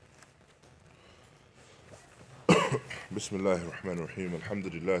بسم الله الرحمن الرحيم الحمد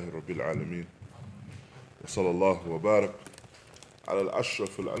لله رب العالمين وصلى الله وبارك على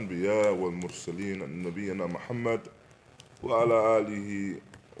الأشرف الأنبياء والمرسلين نبينا محمد وعلى آله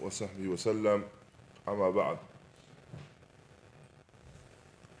وصحبه وسلم أما بعد.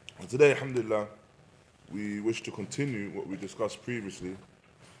 And today, alhamdulillah, we wish to continue what we discussed previously,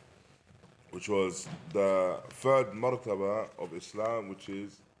 which was the third martaba of Islam, which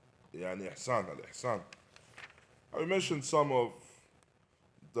is ihsan, al-ihsan. I mentioned some of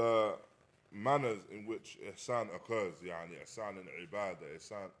the manners in which ihsan occurs, ihsan in ibadah,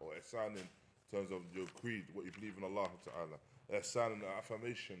 ihsan or ihsan in terms of your creed, what you believe in Allah Ta'ala, ihsan in the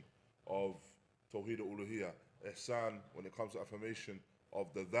affirmation of Tawheed al-Uluhiyah, ihsan when it comes to affirmation of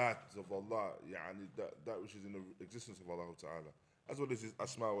the that of Allah, that which is in the existence of Allah Ta'ala, as well as his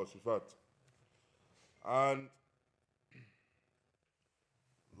asma wa sifat. And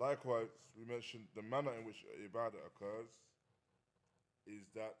likewise, we mentioned the manner in which ibadah occurs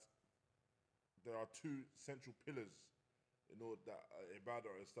is that there are two central pillars in order that ibadah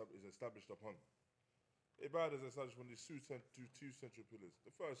is established upon. Ibadah is established on these two central pillars.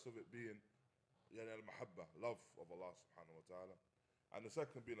 The first of it being al-mahabba, love of Allah subhanahu wa ta'ala. And the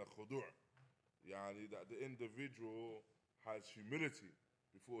second being al-khudu', that the individual has humility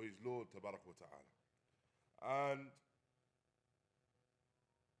before his Lord tabarak wa ta'ala. And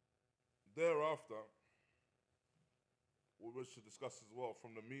thereafter, we wish to discuss as well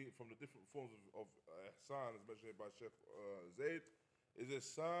from the different forms of ihsan, as mentioned by Sheikh Zayd, is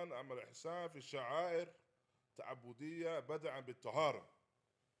ihsan amal ihsan fi sha'air ta'abudiyya bada'an bit-tahara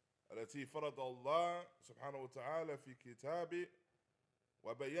التي فرض الله سبحانه وتعالى في كتابه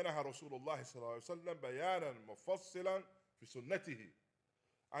وبينها رسول الله صلى الله عليه وسلم بيانا مفصلا في سنته.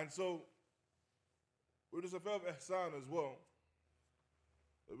 And so, with this affair of ihsan as well,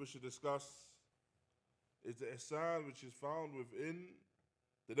 we should discuss is the ihsan which is found within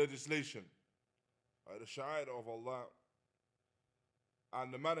the legislation, the sha'air of Allah,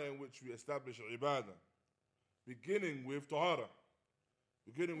 and the manner in which we establish ibadah, beginning with tahara,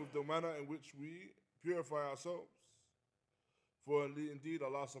 beginning with the manner in which we purify ourselves. For indeed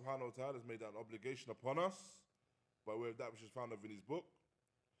Allah subhanahu wa ta'ala has made that an obligation upon us by way of that which is found within his book,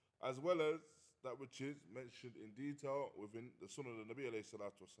 as well as that which is mentioned in detail within the sunnah of the Nabi alayhi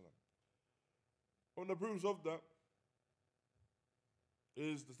salatu wasalam. One of the proofs of that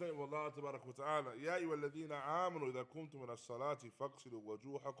is the statement of Allah tabarak wa ta'ala, يَا أَيُّهَا الَّذِينَ آمَنُوا إِذَا قُمْتُمْ إِلَى الصَّلَاةِ فَاغْسِلُوا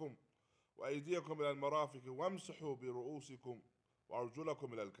وُجُوهَكُمْ وَأَيْدِيَكُمْ إِلَى الْمَرَافِقِ وَامْسَحُوا بِرُؤُوسِكُمْ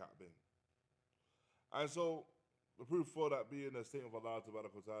وَأَرْجُلَكُمْ إِلَى الْكَعْبَيْنِ. And so, the proof for that being the statement of Allah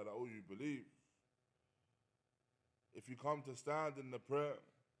tabarak wa ta'ala, oh you believe, if you come to stand in the prayer,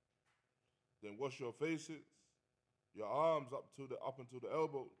 then wash your faces, your arms up until the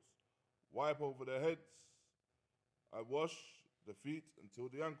elbows, wipe over their heads, and wash the feet until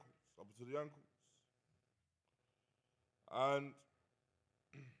the ankles, up to the ankles. And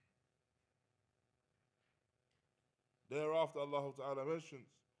thereafter Allah Ta'ala mentions,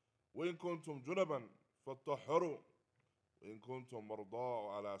 وَإِن كُنْتُمْ جُنَبًا فَاتَّحَّرُوا وإن كنتم مرضى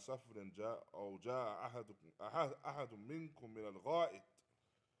على سفر أو جاء أحد منكم من الغائط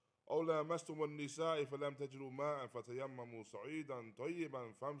أو لامستم النساء فلم تجدوا ماء فتيمموا صعيدا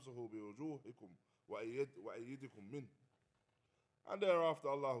طيبا فامسحوا بوجوهكم وأيديكم منه. And thereafter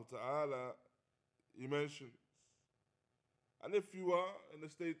Allah Ta'ala, He mentions, and if you are in the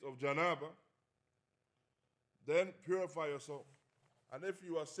state of janaba, then purify yourself. And if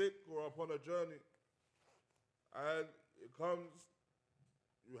you are sick or upon a journey, and it comes,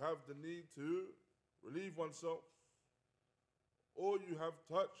 you have the need to relieve oneself, or you have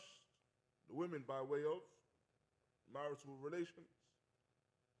touched the women by way of marital relations,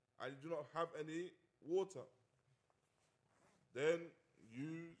 and you do not have any water, then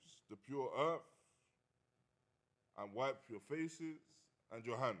use the pure earth and wipe your faces and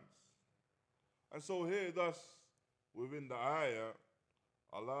your hands. And so here, thus, within the ayah,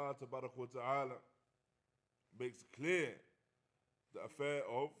 Allah Tabarak wa Ta'ala makes clear the affair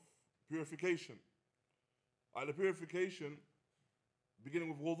of purification. And the purification beginning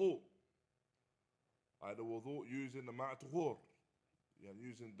with wudu. The wudu using the ma'tuhur,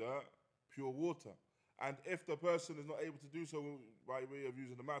 using the pure water. And if the person is not able to do so by way of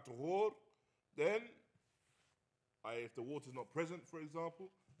using the ma'tuhur, then if the water is not present, for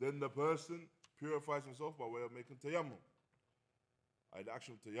example, then the person purifies himself by way of making tayammum. The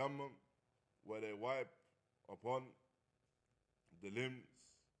action of tayammum, where they wipe upon the limbs,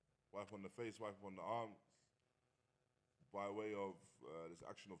 wipe on the face, wipe on the arms, by way of this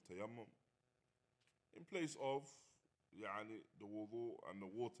action of tayammum, in place of the wudu and the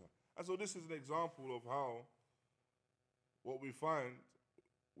water. And so this is an example of how what we find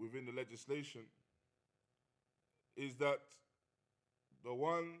within the legislation is that the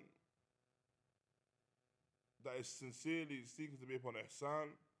one that is sincerely seeking to be upon ihsan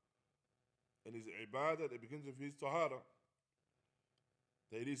in his ibadah, that begins with his tahara,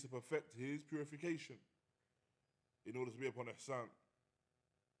 that he needs to perfect his purification in order to be upon ihsan.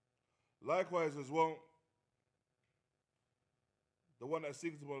 Likewise as well, the one that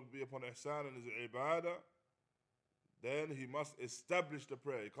seeks to be upon ihsan in his ibadah, then he must establish the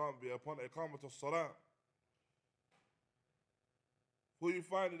prayer. He can't be upon iqamat al-salah. For you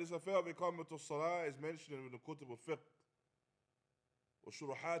find that this affair of iqamat al-salah is mentioned in the kutub al-fiqh or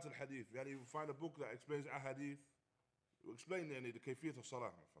shuruhat al-hadith. You find a book that explains a hadith, you explain the kayfiyat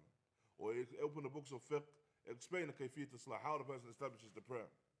of-salah. Or you open the books of fiqh, explain the kayfiyat of-salah, how the person establishes the prayer.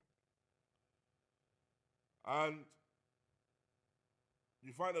 And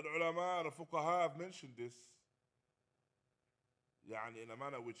you find that the ulama, the fuqaha have mentioned this in a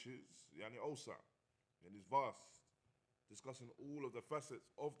manner which is awsa, and is vast, discussing all of the facets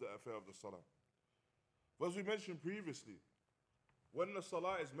of the affair of the salah. But as we mentioned previously, when the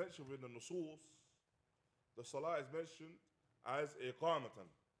salah is mentioned within the nusus, the salah is mentioned as iqamatan,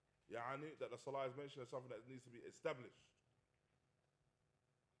 that the salah is mentioned as something that needs to be established.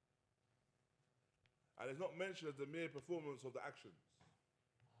 And it's not mentioned as the mere performance of the actions.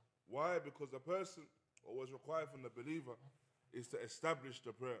 Why? Because the person, or what's required from the believer, is to establish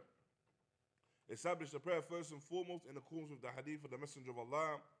the prayer. Establish the prayer first and foremost in accordance with the hadith of the Messenger of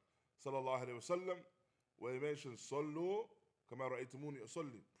Allah sallallahu alaihi wasallam, where he mentions sallu kama ra'aytumuni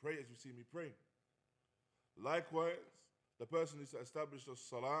usalli, pray as you see me pray. Likewise, the person needs to establish the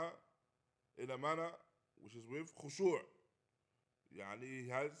salah in a manner which is with khushu'. He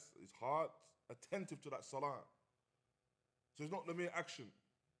has his heart attentive to that salah. So it's not the mere action.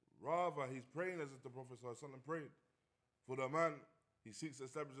 Rather, he's praying as if the Prophet sallallahu alaihi wasallam prayed. For the man, he seeks to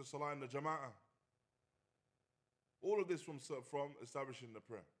establish the salah in the jama'ah. All of this from establishing the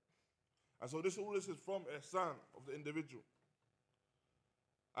prayer. And so all this is from ihsan of the individual.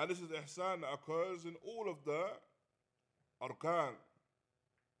 And this is ihsan that occurs in all of the arkan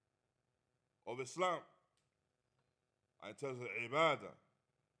of Islam. And in terms of ibadah,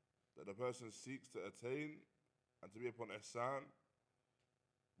 that the person seeks to attain and to be upon ihsan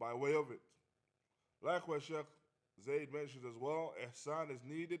by way of it. Likewise, Sheikh Zayd mentions as well, ihsan is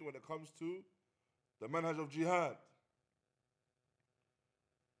needed when it comes to the manhaj of jihad.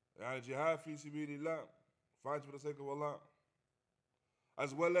 Jihad fi sabilillah, fight for the sake of Allah.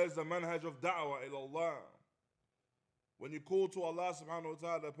 As well as the manhaj of da'wah ila Allah. When you call to Allah subhanahu wa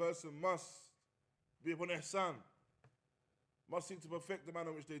ta'ala, the person must be upon ihsan, must seek to perfect the manner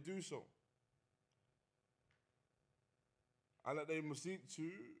in which they do so. And that they must seek to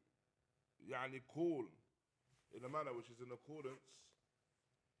call in a manner which is in accordance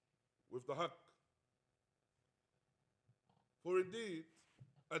with the haqq. For indeed,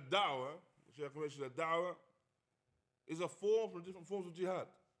 a da'wah, Shaykh mentioned, a da'wah is a form from different forms of jihad.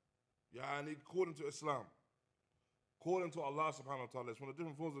 Calling to Islam, calling to Allah subhanahu wa ta'ala, is one of the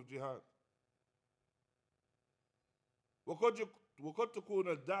different forms of jihad. وقد تكون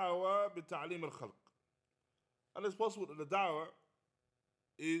الدعوة بتعليم الخلق. And it's possible that the da'wah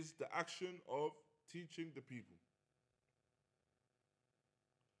is the action of teaching the people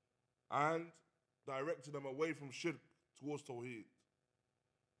and directing them away from shirk towards tawheed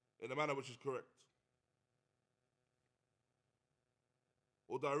in a manner which is correct,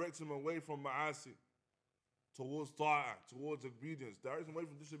 or directing them away from ma'asi towards ta'ah, towards obedience, directing them away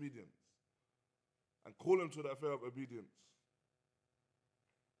from disobedience and call them to the affair of obedience.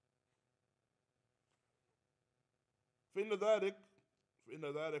 فإن ذلك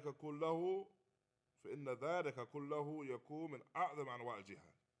كله يكون من أعظم أنواع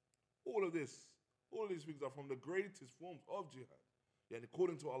الجهاد. All of these things are from the greatest forms of jihad.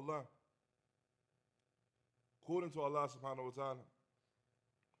 Calling to Allah subhanahu wa ta'ala,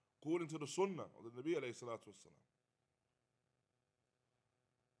 calling to the sunnah of the Nabi alayhi salatu wassalam.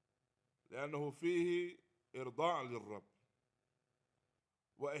 لأنه فيه إرضاء للرب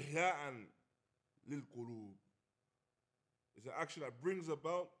وإحياء للقلوب. It's an action that brings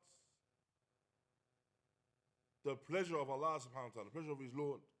about the pleasure of Allah subhanahu wa ta'ala, the pleasure of His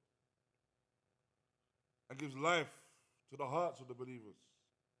Lord, and gives life to the hearts of the believers.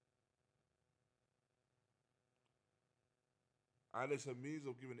 And it's a means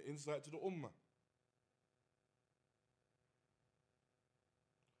of giving insight to the ummah.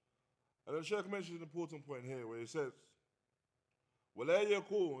 And the Shaykh mentions an important point here where he says, وَلَا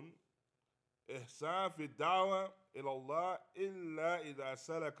يَكُونْ إحسان في الدعوة إلى الله إلا إذا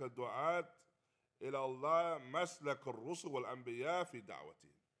سلك الدعاة إلى الله مسلك الرسل والأنبياء في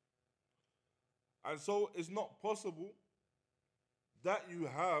دعوتهم. And so it's not possible that you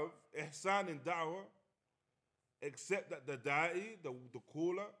have ihsan in da'wah except that the da'i, the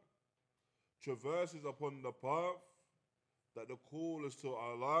caller, traverses upon the path that the callers to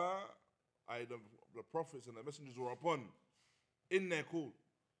Allah, the prophets and the messengers were upon in their call.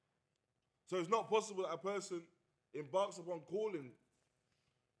 So it's not possible that a person embarks upon calling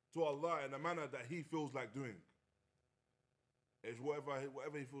to Allah in a manner that he feels like doing. It's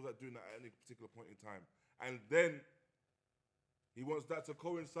whatever he feels like doing at any particular point in time. And then he wants that to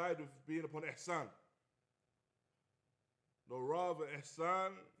coincide with being upon ihsan. No, rather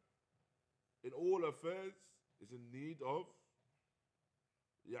ihsan in all affairs is in need of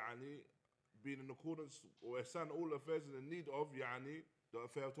being in accordance, or ihsan in all affairs is in need of the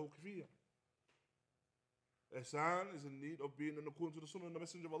affair of tawqifiyya. Ihsan is in need of being in accordance to the sunnah of the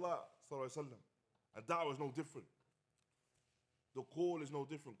Messenger of Allah sallallahu alaihi wasallam. And da'wah is no different. The call is no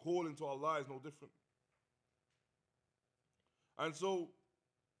different. Calling to Allah is no different. And so,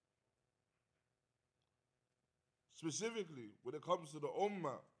 specifically, when it comes to the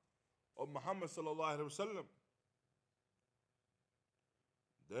ummah of Muhammad sallallahu alaihi wasallam,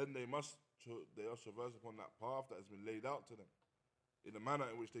 then they must traverse upon that path that has been laid out to them in the manner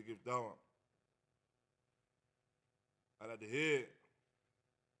in which they give da'wah and adhere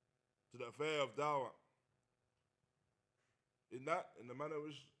to the affair of da'wah in the manner in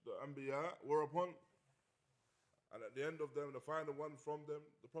which the Anbiya were upon. And at the end of them, the final one from them,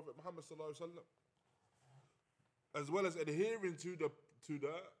 the Prophet Muhammad sallallahu alaihi wasallam, as well as adhering to the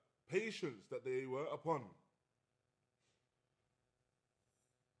patience that they were upon.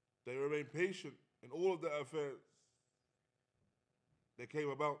 They remained patient in all of their affairs they came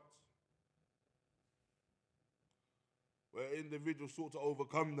about, where individuals sought to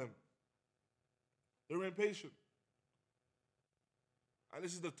overcome them. They remained patient. And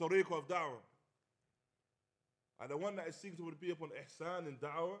this is the tariqah of da'wah. And the one that is seeking to be upon ihsan in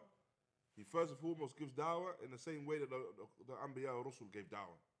da'wah, he first and foremost gives da'wah in the same way that the Anbiya or Rasul gave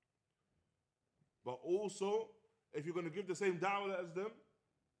da'wah. But also, if you're going to give the same da'wah as them,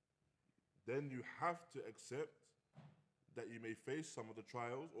 then you have to accept that you may face some of the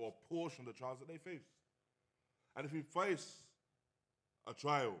trials or a portion of the trials that they face. And if you face a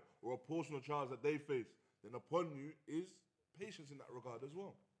trial or a portion of the trials that they face, then upon you is patience in that regard as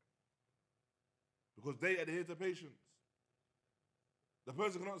well. Because they adhere to patience. The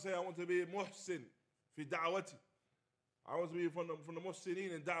person cannot say, I want to be muhsin fi da'wati. I want to be from the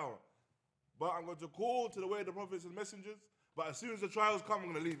muhsinin in da'wah. But I'm going to call to the way of the prophets and messengers, but as soon as the trials come,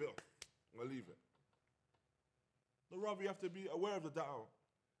 I'm going to leave it off. I'm going to leave it. No, rather you have to be aware of the da'wah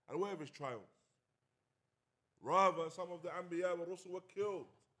and aware of his trials. Rather, some of the Anbiya and Rasul were killed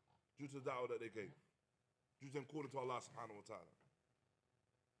due to the da'wah that they gave, due to them calling to Allah subhanahu wa ta'ala.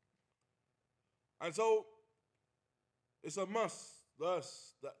 And so, it's a must,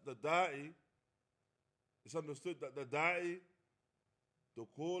 thus, that the da'i, it's understood that the da'i, the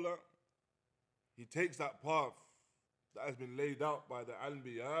caller, he takes that path that has been laid out by the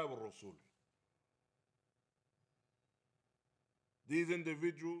Anbiya wa Rasul. These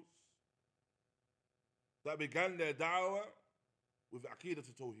individuals that began their da'wah with Aqidah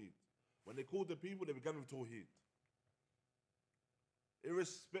to Tawheed. When they called the people, they began with Tawheed.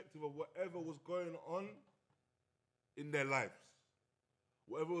 Irrespective of whatever was going on in their lives.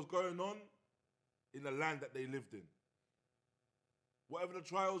 Whatever was going on in the land that they lived in. Whatever the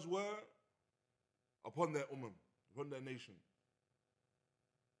trials were upon their upon their nation.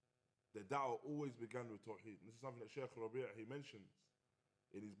 Their da'wah always began with Tawheed. And this is something that Shaykh Rabi' he mentions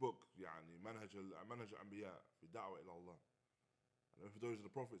in his book, Manhaj al-Anbiya fi da'wah ila Allah. And for those of the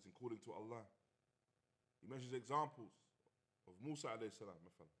prophets in calling to Allah. He mentions examples of Musa alayhi salam.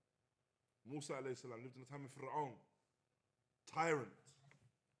 Musa alayhi salam lived in the time of Fir'aun, tyrant,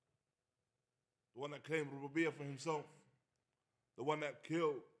 the one that claimed rububiyyah for himself, the one that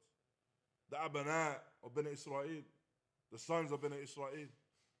killed the abana of Bani Israel, the sons of Bani Israel.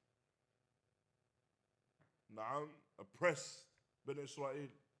 Oppressed Bani Israel.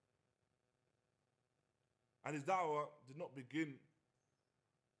 And his da'wah did not begin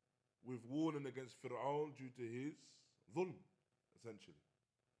with warning against Fir'aun due to his dhulm, essentially.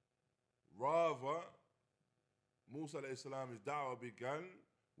 Rather, Musa alayhi salam, his da'wah began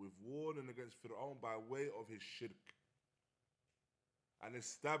with warning against Fir'aun by way of his shirk and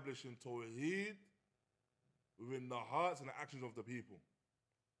establishing Tawheed within the hearts and the actions of the people.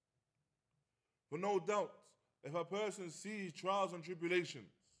 For no doubt, if a person sees trials and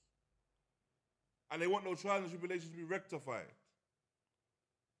tribulations and they want those trials and tribulations to be rectified,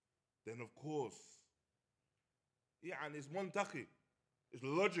 then of course, and it's muntaqi, it's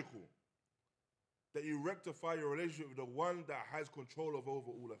logical that you rectify your relationship with the one that has control over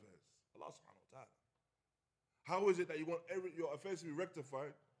all affairs, Allah subhanahu wa ta'ala. How is it that you want your affairs to be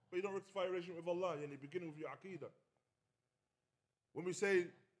rectified, but you don't rectify your relationship with Allah, and you begin with your aqeedah? When we say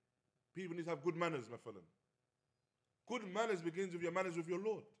people need to have good manners, my friend, good manners begins with your manners with your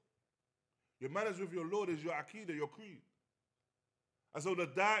Lord. Your manners with your Lord is your aqeedah, your creed. And so the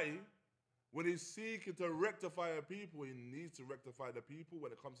da'i, when he's seeking to rectify a people, he needs to rectify the people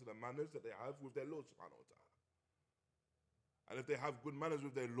when it comes to the manners that they have with their Lord subhanahu wa ta'ala. And if they have good manners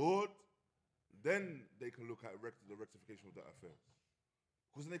with their Lord, then they can look at the rectification of their affairs.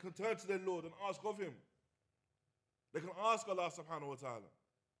 Because then they can turn to their Lord and ask of him. They can ask Allah subhanahu wa ta'ala.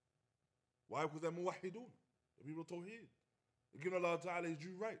 Why? Because they're muwahidun. The people of Tawheed. They're giving Allah ta'ala his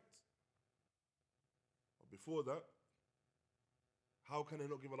due right. But before that, how can they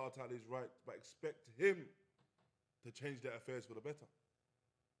not give Allah ta'ala his right but expect him to change their affairs for the better?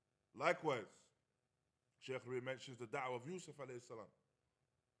 Likewise, Shaykh Rabi mentions the da'wah of Yusuf alayhi salam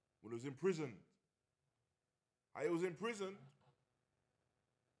when he was imprisoned. He was imprisoned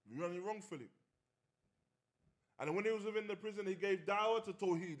running wrongfully. And when he was within the prison, he gave da'wah to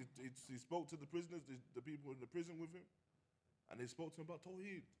Tawheed. He spoke to the prisoners, the people in the prison with him, and he spoke to him about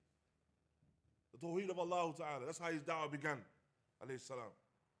Tawheed. The Tawheed of Allah ta'ala. That's how his da'wah began, alayhi salam.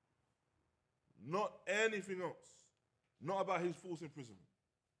 Not anything else. Not about his false imprisonment.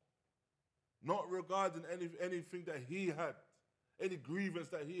 Not regarding anything that he had, any grievance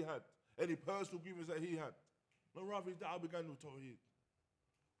that he had, any personal grievance that he had. No, rather his da'wah began with Tawheed.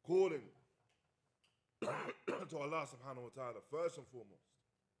 Calling to Allah subhanahu wa ta'ala first and foremost.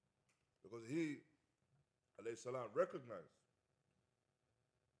 Because he, alayhi salam, recognized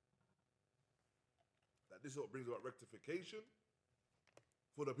that this is what brings about rectification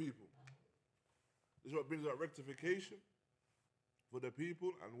for the people. This is what brings about rectification for the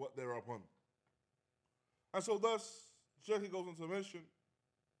people and what they're upon. And so thus, Shaykh goes on to mention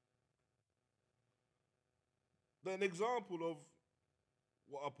that an example of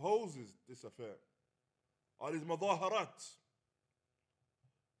what opposes this affair are these madaharat,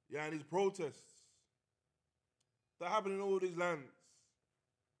 these protests that happen in all these lands.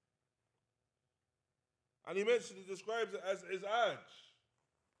 And he describes it as izaj,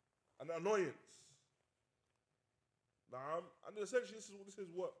 an annoyance. And essentially this is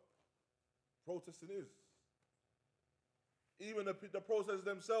what protesting is. Even the protesters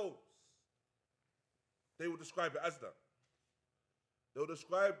themselves, they will describe it as that. They will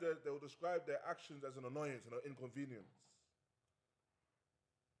describe their actions as an annoyance and an inconvenience.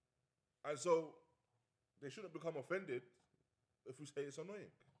 And so they shouldn't become offended if we say it's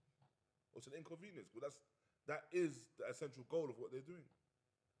annoying or it's an inconvenience, because that is the essential goal of what they're doing.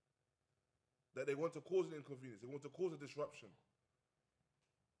 That they want to cause an inconvenience, they want to cause a disruption.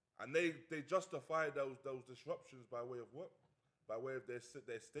 And they justify those disruptions by way of what? By way of their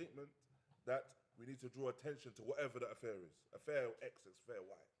statement that we need to draw attention to whatever the affair is. Affair X, affair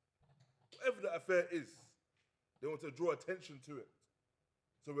Y. Whatever the affair is, they want to draw attention to it.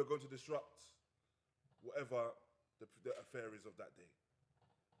 So we're going to disrupt whatever the affair is of that day.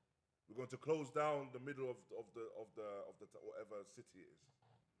 We're going to close down the middle of the whatever city it is,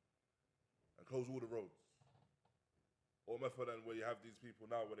 and close all the roads. Or method where you have these people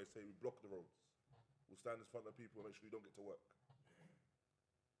now where they say we block the roads. We'll stand in front of people and make sure you don't get to work.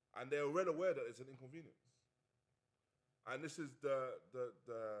 And they're well aware that it's an inconvenience. And this is the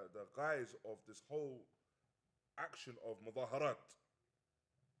guise of this whole action of madaharat,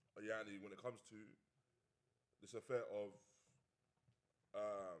 when it comes to this affair of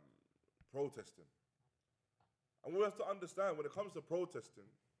protesting. And we have to understand, when it comes to protesting,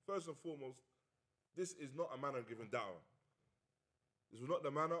 first and foremost, this is not a manner of giving da'wah. This was not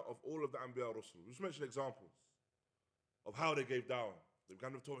the manner of all of the Anbiya Rasul. We just mentioned examples of how they gave da'wah. They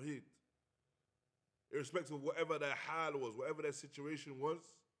began with Tawheed. Irrespective of whatever their hal was, whatever their situation was,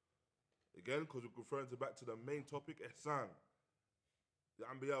 again, because we're referring back to the main topic, ihsan. The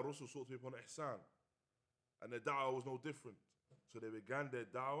Anbiya Rasul sought to be upon ihsan. And their da'wah was no different. So they began their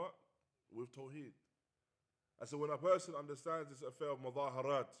da'wah with Tawheed. And so when a person understands this affair of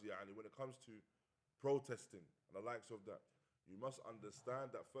madaharat, when it comes to protesting and the likes of that, you must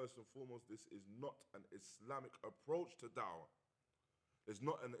understand that first and foremost, this is not an Islamic approach to da'wah. It's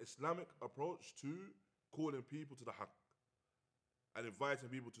not an Islamic approach to calling people to the haqq and inviting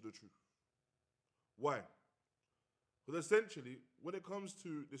people to the truth. Why? Because essentially, when it comes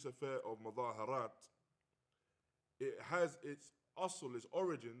to this affair of madaharat, it has its asl, its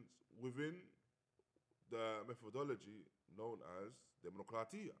origins within the methodology known as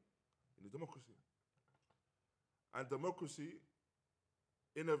democratia, You need democracy. And democracy,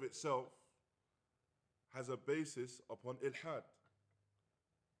 in of itself, has a basis upon ilhad.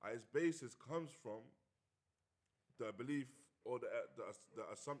 Its basis comes from the belief or the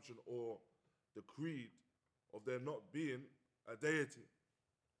assumption or the creed of there not being a deity.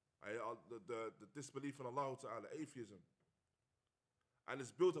 The disbelief in Allah Ta'ala, atheism. And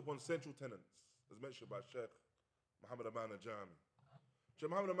it's built upon central tenets, as mentioned by Sheikh Muhammad Aman al-Jami. Sheikh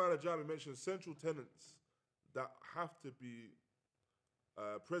Muhammad Aman al-Jami mentioned central tenets that have to be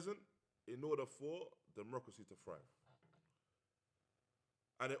present in order for democracy to thrive.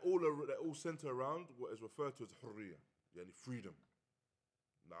 And they all center around what is referred to as hurriya, yani freedom.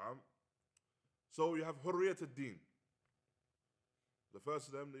 Naam. So you have hurriya to deen. The first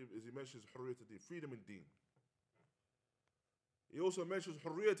of them is he mentions hurriya to deen, freedom in deen. He also mentions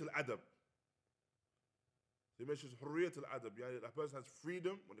hurriya al-adab. He mentions hurriya al-adab, yani that person has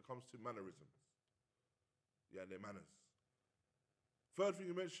freedom when it comes to mannerisms. Yeah, their manners. Third thing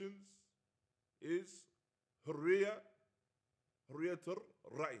he mentions is hurriya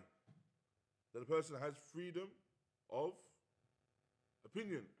al-ra'i. That the person has freedom of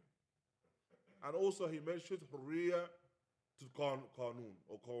opinion. And also he mentions hurriya al-qanun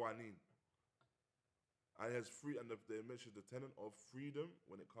or qawanin. And he has they mention the tenet of freedom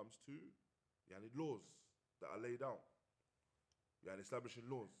when it comes to laws that are laid out. Establishing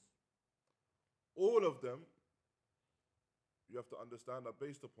laws. All of them, you have to understand, are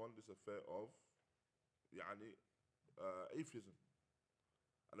based upon this affair of atheism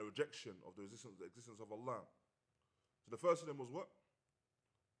and the rejection of the existence of Allah. So the first of them was what?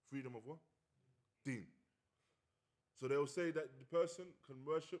 Freedom of what? Deen. So they will say that the person can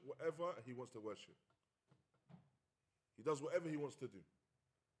worship whatever he wants to worship. He does whatever he wants to do.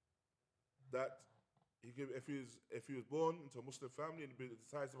 That if he was born into a Muslim family and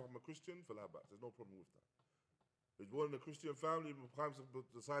decides to become a Christian, there's no problem with that. If he's born in a Christian family and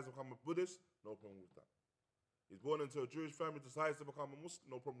decides to become a Buddhist, no problem with that. He's born into a Jewish family and decides to become a Muslim,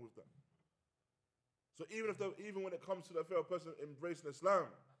 no problem with that. So even when it comes to the affair of a person embracing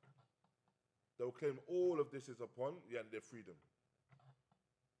Islam, they will claim all of this is upon their freedom.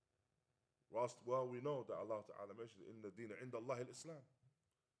 Well, we know that Allah Ta'ala mentions in the deen inda Allah al-Islam.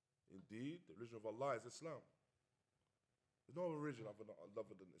 Indeed, the religion of Allah is Islam. There's no religion other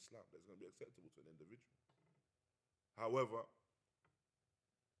than Islam that's going to be acceptable to an individual. However,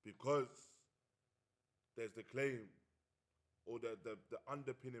 because there's the claim or the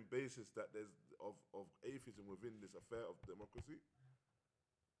underpinning basis that there's of atheism within this affair of democracy,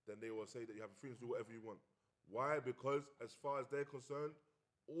 then they will say that you have freedom to do whatever you want. Why? Because as far as they're concerned,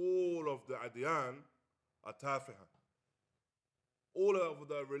 all of the adyan are tafiha. All of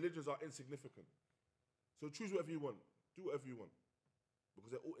the religions are insignificant. So choose whatever you want. Do whatever you want.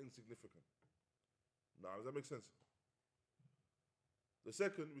 Because they're all insignificant. Now, does that make sense? The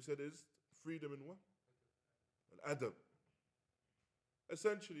second we said is freedom in what? And adab.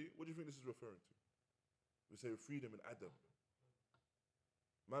 Essentially, what do you think this is referring to? We say freedom in adab.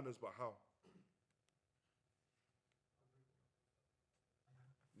 Manners, but how?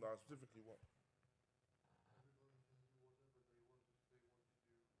 No, specifically what?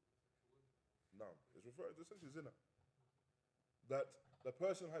 No, it's referring to essentially zina. That the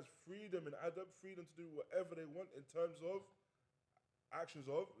person has freedom in adab, freedom to do whatever they want in terms of actions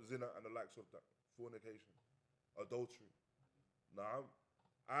of zina and the likes of that, fornication, adultery. Naam.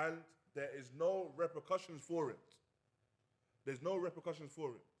 And there is no repercussions for it. There's no repercussions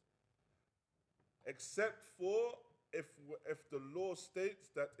for it. Except for if the law states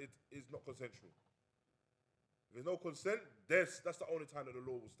that it is not consensual. If there's no consent, that's the only time that the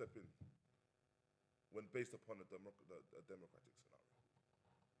law will step in. When based upon a democratic scenario.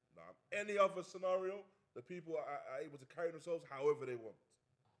 Now, any other scenario, the people are able to carry themselves however they want.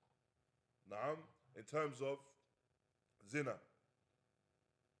 Now, in terms of zina,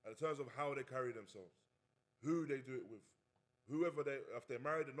 and in terms of how they carry themselves, who they do it with, if they're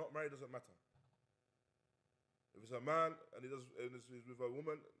married or not married, doesn't matter. If it's a man and he's with a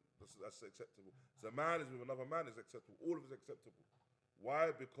woman, that's acceptable. If it's a man, he's with another man, it's acceptable. All of it is acceptable.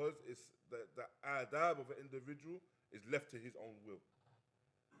 Why? Because it's the adab of an individual is left to his own will.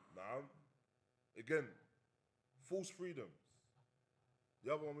 Now, again, false freedoms.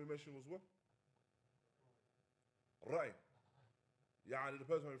 The other one we mentioned was what? Right. Yeah, the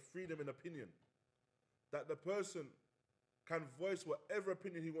person has freedom in opinion. That the person can voice whatever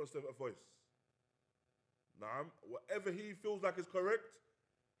opinion he wants to voice. Now, whatever he feels like is correct,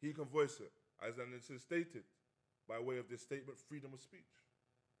 he can voice it. As then it is stated, by way of this statement, freedom of speech.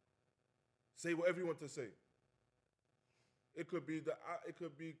 Say whatever you want to say. It could be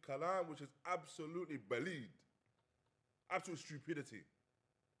kalam which is absolutely balid, absolute stupidity.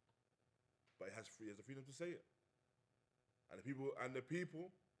 But he has the freedom to say it. And the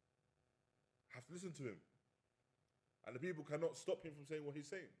people have to listen to him. And the people cannot stop him from saying what he's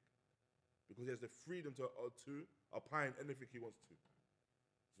saying. Because he has the freedom to opine anything he wants to.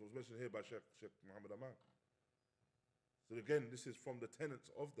 So it was mentioned here by Sheikh Muhammad Aman. So again, this is from the tenets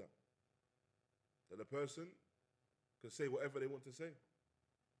of that. That a person can say whatever they want to say.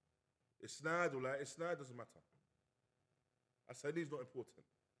 Isnad or isnad doesn't matter. Asanid is not important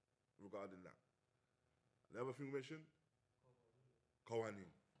regarding that. The other thing we mentioned, qawaneen.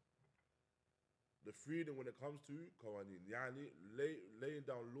 The freedom when it comes to qawaneen. Yani laying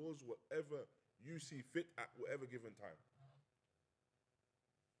down laws whatever you see fit at whatever given time.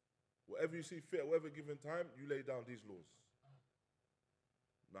 Whatever you see fit at whatever given time, you lay down these laws.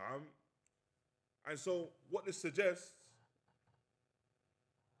 Naam. And so what this suggests,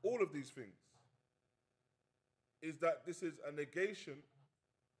 all of these things, is that this is a negation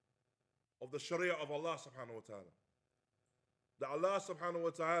of the Sharia of Allah subhanahu wa ta'ala. That Allah subhanahu wa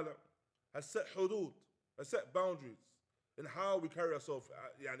ta'ala has set hudud, has set boundaries in how we carry ourselves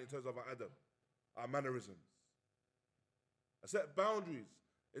in terms of our adab, our mannerisms. Has set boundaries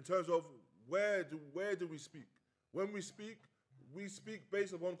in terms of where do we speak. When we speak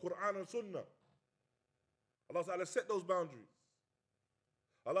based upon Quran and Sunnah. Allah Ta'ala set those boundaries.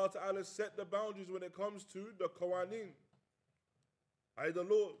 Allah Ta'ala set the boundaries when it comes to the qawaneen, the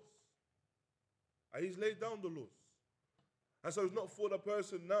laws. And He's laid down the laws. And so it's not for the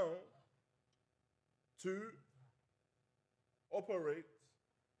person now to operate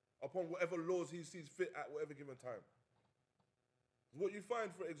upon whatever laws he sees fit at whatever given time. What you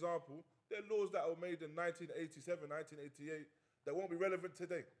find, for example, there are laws that were made in 1987, 1988 that won't be relevant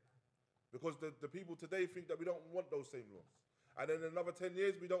today. Because the people today think that we don't want those same laws. And then in another 10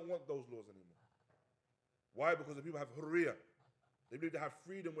 years, we don't want those laws anymore. Why? Because the people have hurriyah. They believe they have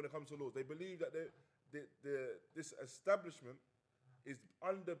freedom when it comes to laws. They believe that this establishment is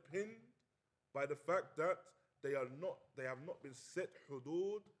underpinned by the fact that they have not been set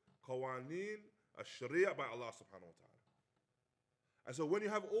hudud, qawaneen, sharia by Allah subhanahu wa ta'ala. And so when you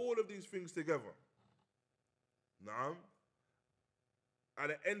have all of these things together, naam,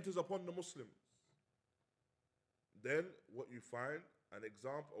 and it enters upon the Muslims, then what you find, an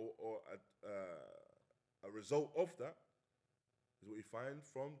example or a result of that, is what you find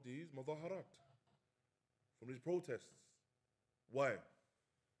from these mudaharat, from these protests. Why?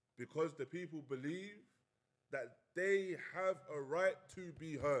 Because the people believe that they have a right to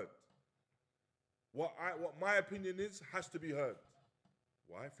be heard. What my opinion is has to be heard.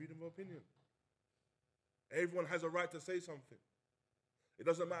 Why? Freedom of opinion. Everyone has a right to say something. It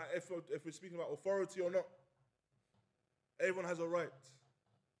doesn't matter if we're speaking about authority or not. Everyone has a right.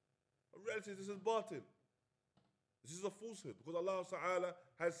 In reality, this is batil. This is a falsehood because Allah Ta'ala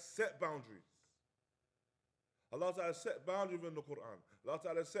has set boundaries. Allah Ta'ala has set boundaries within the Quran. Allah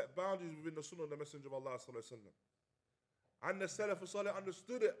Ta'ala has set boundaries within the Sunnah of the Messenger of Allah Sallallahu Alaihi Wasallam. And the Salaf Salih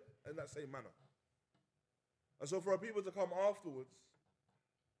understood it in that same manner. And so for our people to come afterwards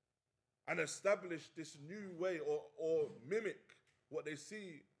and establish this new way or mimic what they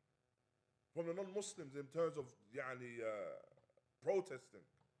see from the non-Muslims in terms of protesting,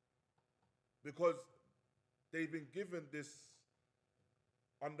 because they've been given this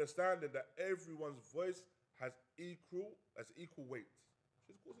understanding that everyone's voice has equal weight.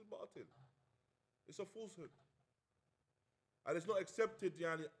 Which of course is batil. It's a falsehood. And it's not accepted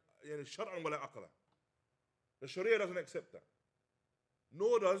shar'an wala aqla. The Sharia doesn't accept that.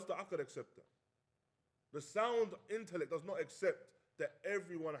 Nor does the aql accept that. The sound intellect does not accept that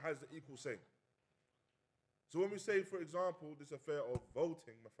everyone has the equal say. So when we say, for example, this affair of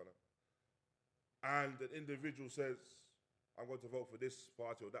voting, and an individual says, I'm going to vote for this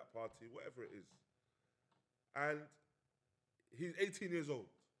party or that party, whatever it is, and he's 18 years old,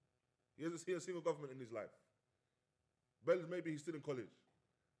 he hasn't seen a single government in his life, but maybe he's still in college,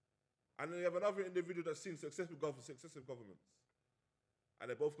 and then you have another individual that's seen successive governments, and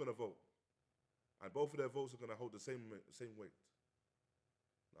they're both going to vote, and both of their votes are going to hold the same weight.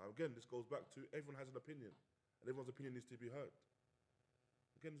 Now again, this goes back to everyone has an opinion, and everyone's opinion needs to be heard.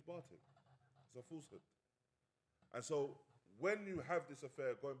 Again, it's batil. It's a falsehood. And so when you have this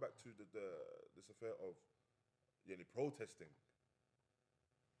affair, going back to this affair of protesting,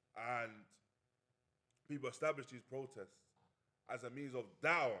 and people establish these protests as a means of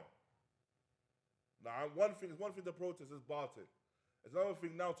da'wah. Now, one thing to protest is batil. It's another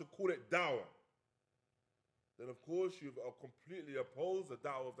thing now to call it da'wah. Then of course you've completely opposed the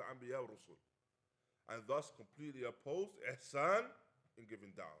da'wah of the Anbiya Rasul. and thus completely opposed ihsan in giving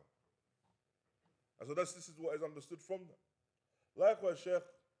da'wah. And so this is what is understood from that. Likewise, Sheikh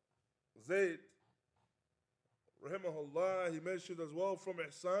Zayd, rahimahullah, he mentioned as well from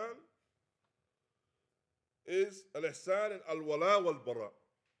ihsan is al-ihsan in al-wala wal-bara.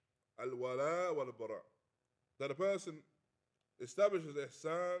 Al-wala wal-bara. That a person establishes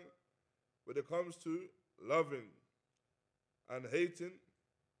ihsan when it comes to loving and hating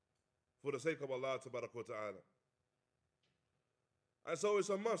for the sake of Allah tabarak wa ta'ala. And so it's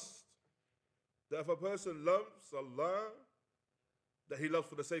a must that if a person loves Allah, that he loves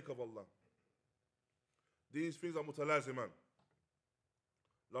for the sake of Allah. These things are mutalaziman.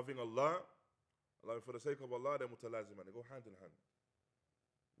 Loving Allah, loving for the sake of Allah, they're mutalaziman. They go hand in hand.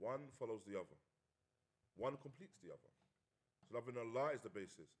 One follows the other. One completes the other. So loving Allah is the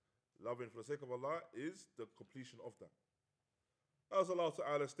basis. Loving for the sake of Allah is the completion of that. As Allah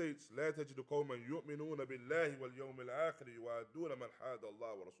Ta'ala states, لا تجد قوما يؤمنون بالله واليوم الآخر يوادون من حاد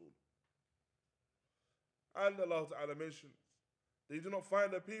الله ورسوله. And Allah Ta'ala mentions that you do not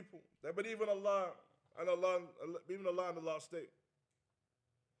find a people that believe in Allah and believe in Allah and the last day,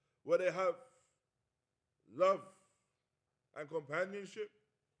 where they have love and companionship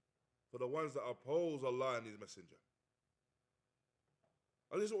for the ones that oppose Allah and His Messenger.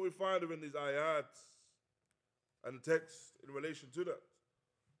 And this is what we find in these ayat and the text in relation to that.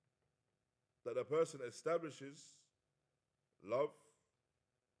 That a person establishes love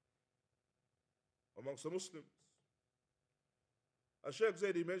amongst the Muslims. And Shaykh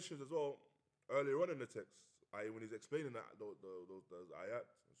Zayd, he mentions as well earlier on in the text, i.e. when he's explaining that, those ayat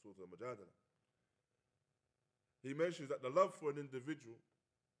in Surah Al-Mujadala, he mentions that the love for an individual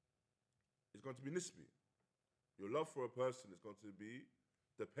is going to be nisbi. Your love for a person is going to be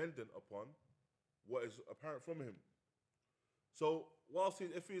dependent upon what is apparent from him. So,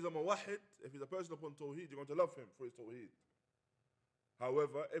 if he's a muwahid, if he's a person upon tawheed, you're going to love him for his tawheed.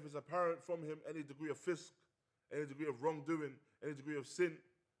 However, if it's apparent from him any degree of fisk, any degree of wrongdoing, any degree of sin,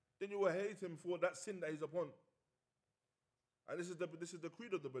 then you will hate him for that sin that he's upon. And this is the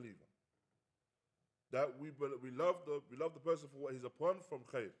creed of the believer. That we love the person for what he's upon from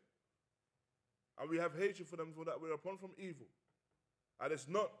khair. And we have hatred for them for that we're upon from evil. And it's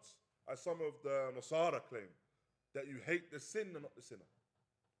not, as some of the Nasara claim, that you hate the sin and not the sinner.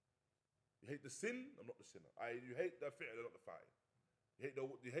 You hate the sin and not the sinner. You hate the fi'l and not the fa'il.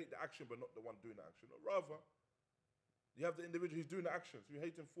 You hate the action but not the one doing the action. Or rather, you have the individual who's doing the action, so you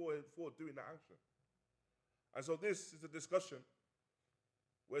hate him for doing the action. And so this is a discussion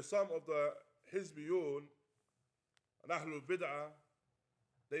where some of the Hizbiyun and Ahlul Bid'ah,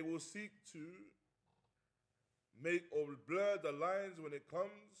 they will seek to make or blur the lines when it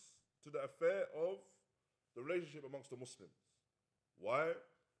comes to the affair of the relationship amongst the Muslims. Why?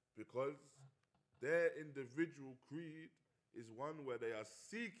 Because their individual creed is one where they are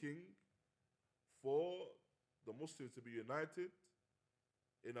seeking for the Muslims to be united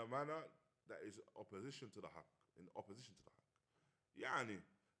in a manner that is opposition to the haqq, in opposition to the haqq. Yani,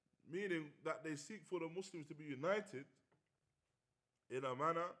 meaning that they seek for the Muslims to be united in a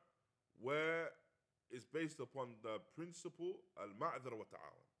manner where it's based upon the principle al-ma'dhira wa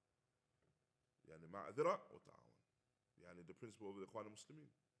ta'awan. Yani ma'dhira wa ta'awan. Yani the principle of the Ikhwan al-Muslimin.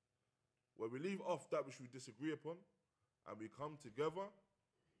 Where we leave off that which we disagree upon and we come together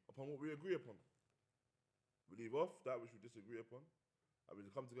upon what we agree upon. We leave off that which we disagree upon and we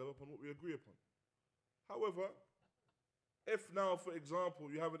come together upon what we agree upon. However, if now, for example,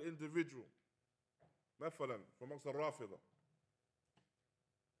 you have an individual, مثلا, from amongst the Rafida,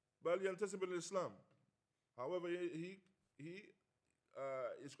 بل ينتسب للإسلام. However, he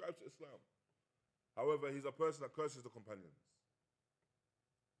ascribes to Islam. However, he's a person that curses the companions.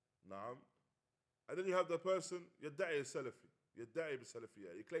 Naam. And then you have the person, يدعي Salafi. يدعي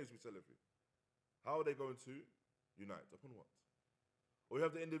بالسلفية. He claims to be Salafi. How are they going to unite? Upon what? Or you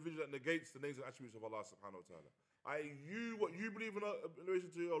have the individual that negates the names and attributes of Allah subhanahu wa ta'ala. What you believe in relation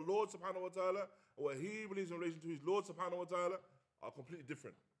to your Lord subhanahu wa ta'ala, or what he believes in relation to his Lord subhanahu wa ta'ala, are completely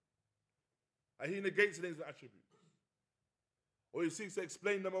different. And he negates the names and attributes. Or he seeks to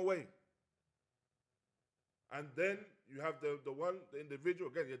explain them away. And then you have the individual,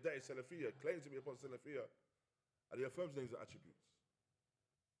 again, Yada'i Salafiyya, claims to be upon Salafiyya, and he affirms names and attributes.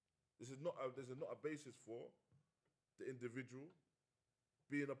 This is not a basis for the individual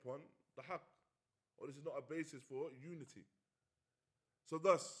being upon the haqq. Or this is not a basis for unity. So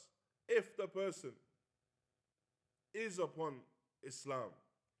thus, if the person is upon Islam,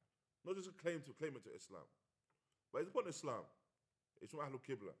 not just claim it to Islam, but he's upon Islam, he's from Ahlul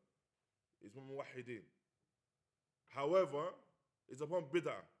Qibla, he's from Muwahhideen. However, he's upon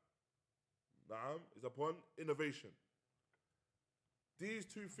Bid'ah, Na'am, is upon innovation. These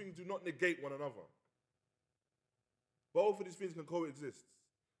two things do not negate one another. Both of these things can coexist.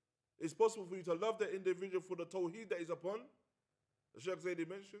 It's possible for you to love the individual for the tawheed that he's upon. The Shaykh Zayd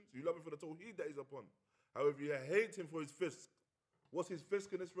mentions, you love him for the tawheed that he's upon. However, you hate him for his fisk. What's his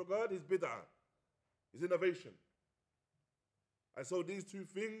fisk in this regard? His bid'ah, his innovation. And so these two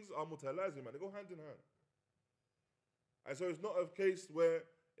things are mutalazim, and they go hand in hand. And so it's not a case where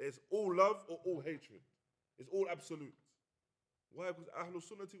it's all love or all hatred. It's all absolute. Why? Because Ahlul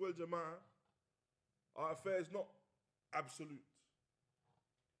Sunnati wal Jama'ah, our affair is not absolute.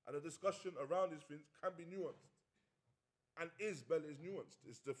 And the discussion around these things can be nuanced. And is nuanced.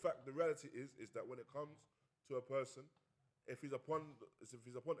 It's the fact, the reality is that when it comes to a person, if he's upon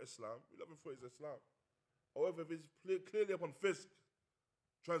Islam, we love him for his Islam. However, if he's clearly upon fisk,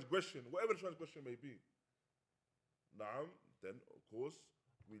 transgression, whatever the transgression may be, then of course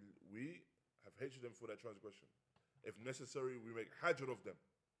we have hatred them for their transgression. If necessary, we make hajr of them.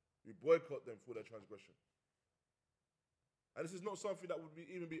 We boycott them for their transgression. And this is not something that would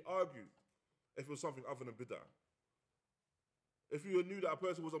even be argued if it was something other than bid'ah. If you knew that a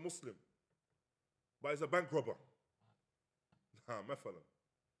person was a Muslim, but is a bank robber, mathalan,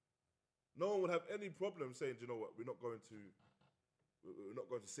 no one would have any problem saying, do you know what, we're not going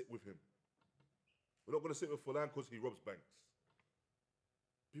to sit with him. We're not going to sit with Fulan because he robs banks.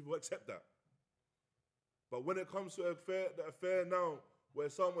 People accept that. But when it comes to the affair now, where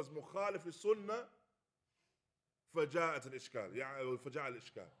someone's mukhalif sunnah, فجاءت الإشكال, فجاء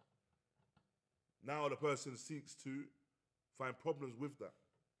الإشكال. Now the person seeks to find problems with that.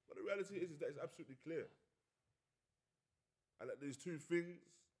 But the reality is that it's absolutely clear. And that these two things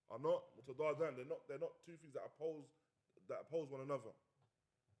are not mutadadan, they're not two things that oppose one another.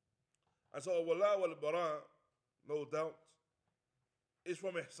 And so wala wal bara, no doubt, is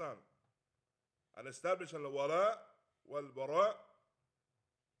from ihsan. And establishing the wala wal bara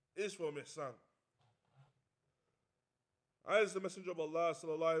is from ihsan. As the Messenger of Allah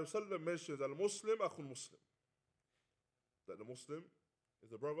sallallahu alaihi wasallam mentions, al-Muslim akhul Muslim, that the Muslim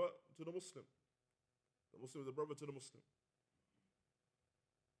is the brother to the Muslim. The Muslim is the brother to the Muslim.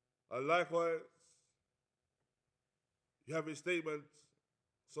 And likewise, you have a statement,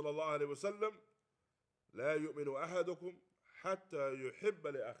 sallallahu alaihi wasallam, لا يؤمن أحدكم حتى يحب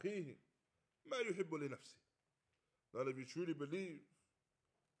لأخيه ما يحب لنفسه. None of you truly believe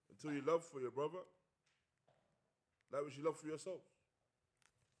until you love for your brother that which you love for yourself.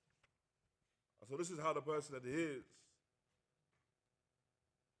 And so this is how the person adheres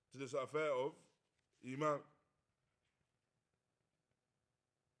to this affair of Iman.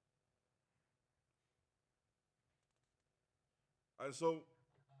 And so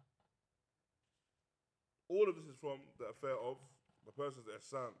all of this is from the affair of the person's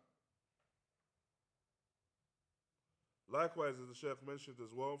ihsan. Likewise, as the Shaykh mentioned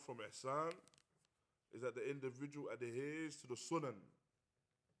as well, from ihsan is that the individual adheres to the sunan.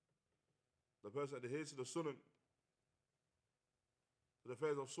 The person adheres to the sunan, to the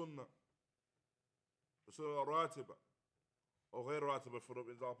affairs of sunnah, the sunnah al-ratiba, or ghayr ratiba, for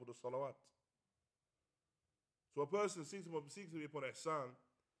example, the salawat. So a person seeks to be upon ihsan,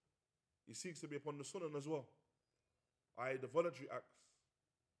 he seeks to be upon the sunan as well, i.e. the voluntary acts.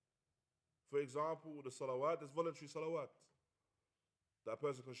 For example, the salawat, there's voluntary salawat that a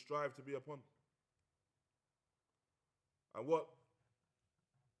person can strive to be upon. And what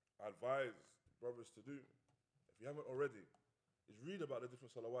I advise brothers to do, if you haven't already, is read about the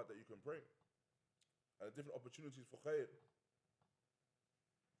different salawat that you can pray and the different opportunities for khair.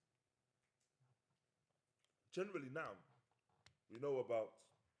 Generally now, we know about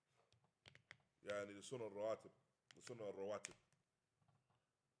the sunnah al-rawatib, the sunnah al-rawatib.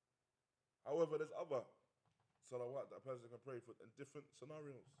 However, there's other salawat that a person can pray for in different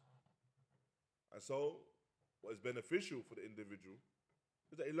scenarios. And so, what is beneficial for the individual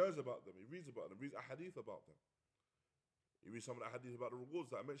is that he learns about them, he reads about them, reads a hadith about them. He reads some of the hadith about the rewards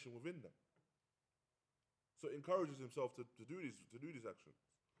that I mentioned within them. So it encourages himself to do these actions.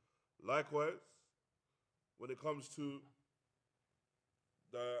 Likewise, when it comes to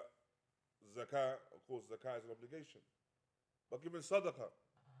the zakah, of course, zakah is an obligation. But giving sadaqah,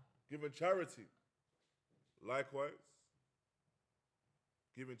 giving charity, likewise,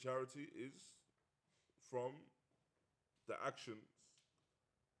 giving charity is from the actions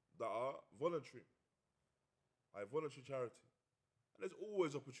that are voluntary. Voluntary charity. And there's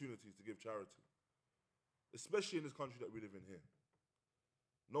always opportunities to give charity, especially in this country that we live in here.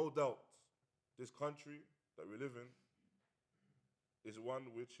 No doubt, this country that we live in is one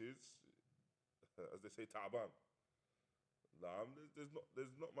which is, as they say, ta'ban.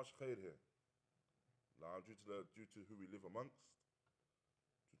 There's not much khair here. Now, due to who we live amongst,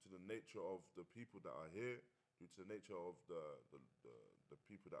 due to the nature of the people that are here, due to the nature of the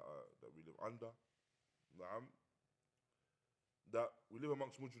people that we live under, naam, that we live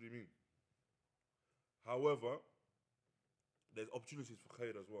amongst mujrimeen. However, there's opportunities for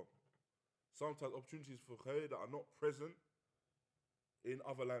khair as well. Sometimes opportunities for khair that are not present in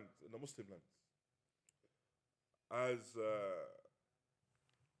other lands, in the Muslim lands. As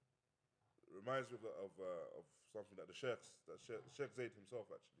reminds me of something that Sheikh Zayd himself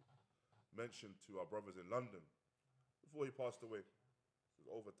actually mentioned to our brothers in London before he passed away.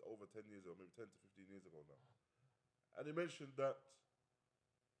 It was over 10 years ago, maybe 10 to 15 years ago now. And he mentioned that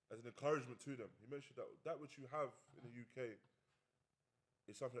as an encouragement to them. He mentioned that which you have in the UK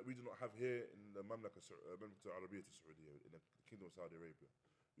is something that we do not have here in the Mamlaka Arabiya to Saudi, in the Kingdom of Saudi Arabia.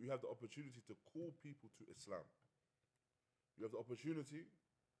 You have the opportunity to call people to Islam. You have the opportunity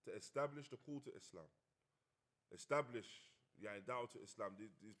to establish the call to Islam. Establish da'wah to Islam.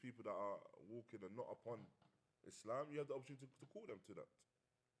 These people that are walking and not upon Islam, you have the opportunity to call them to that.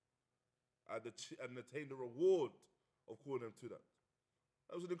 And attain the reward of calling them to that.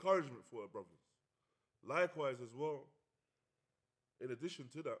 That was an encouragement for our brothers. Likewise as well, in addition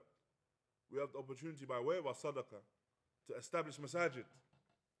to that, we have the opportunity by way of our sadaqah to establish masajid.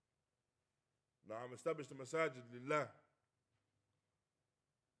 Now I'm established the masajid lillah.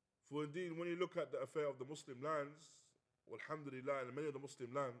 For indeed, when you look at the affair of the Muslim lands, alhamdulillah, in many of the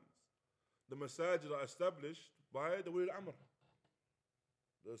Muslim lands, the masajid are established by the Wali al-Amr.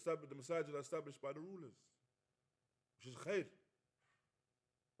 The masajid are established by the rulers, which is khair,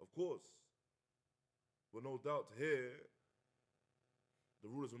 of course. But no doubt here, the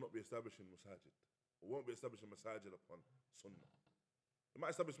rulers will not be establishing masajid, or won't be establishing masajid upon sunnah. They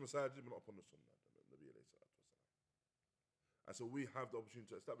might establish masajid, but not upon the sunnah. And so we have the opportunity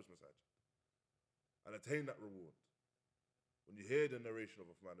to establish masajid and attain that reward. When you hear the narration of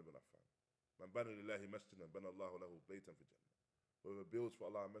Uthman ibn Affan, Man bana lillahi masjidan, bana Allahu lahu baytan fi Jannah. Whoever builds for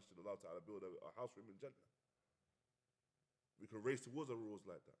Allah a masjid, Allah Ta'ala build a house for him in Jannah. We can race towards our rules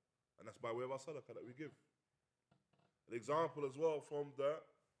like that. And that's by way of our sadaqah that we give. An example as well from the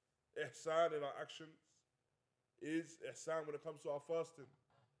ihsan in our actions is ihsan when it comes to our fasting.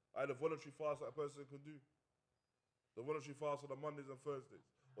 The voluntary fast that a person can do. The voluntary fast on the Mondays and Thursdays.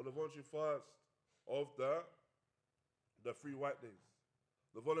 Or the voluntary fast of the 3 white days.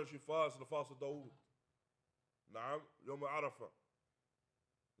 The voluntary fast and the fast of Dawood. Naam, Yawm Arafah.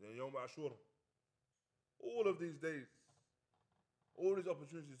 Yawm Ashura. All of these days. All these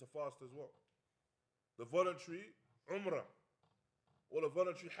opportunities to fast as well. The voluntary Umrah. Or the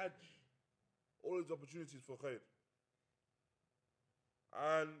voluntary Hajj. All these opportunities for khair.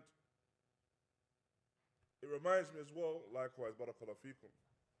 And it reminds me as well, likewise, Barakallahu Feekum,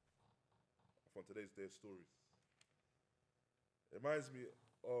 from today's day of stories. It reminds me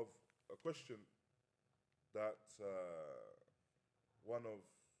of a question that one of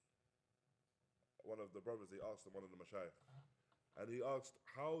the brothers, they asked him, one of the mashayikh, and he asked,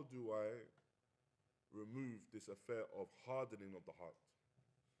 how do I remove this affair of hardening of the heart?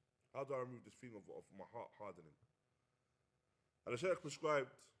 How do I remove this feeling of my heart hardening? And the shaykh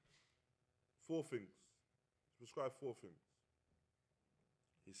prescribed 4 things. Prescribe 4 things.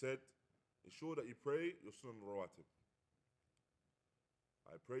 He said, ensure that you pray your sunnah rawatib.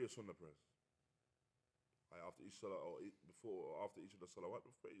 I pray your sunnah prayers. After each salah or before or after each of the salawat,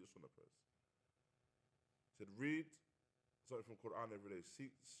 pray your sunnah prayers. He said, read something from Quran every day.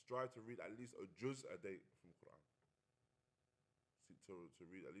 Strive to read at least a juz a day from Quran. Seek to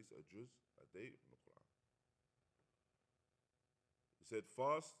read at least a juz a day from the Quran. He said,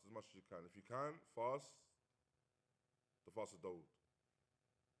 fast as much as you can. If you can, fast the fast of Dawood.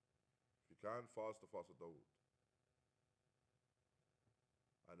 If you can, fast the fast of Dawood.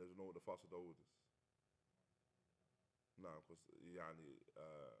 And there's know what the fast of Dawood is. No, because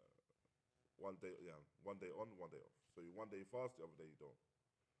one day on, one day off. So one day you fast, the other day you don't.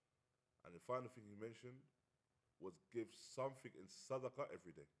 And the final thing he mentioned was give something in sadaqah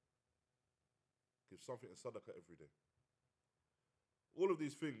every day. Give something in sadaqah every day. All of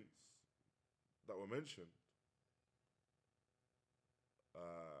these things that were mentioned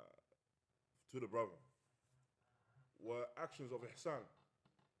to the brother were actions of ihsan,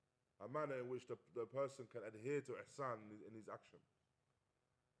 a manner in which the person can adhere to ihsan in his action.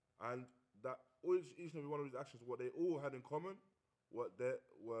 And that each and every one of these actions, what they all had in common, was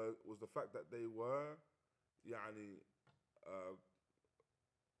the fact that they were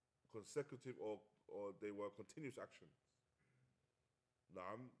consecutive or they were continuous actions.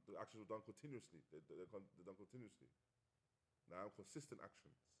 Naam, the actions were done continuously. They're done continuously. Naam, consistent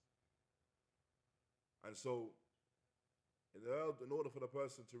actions. And so, in order for the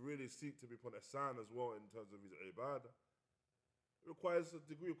person to really seek to be upon ihsan as well in terms of his ibadah, it requires a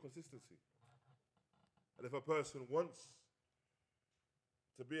degree of consistency. And if a person wants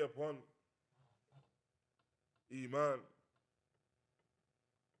to be upon iman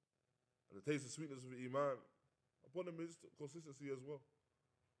and the taste of sweetness of iman, upon him is consistency as well.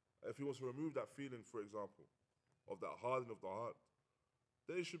 If he wants to remove that feeling, for example, of that hardening of the heart,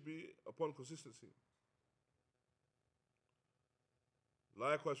 then it should be upon consistency.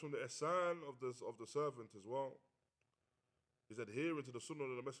 Likewise, from the ihsan of the servant as well, is adhering to the sunnah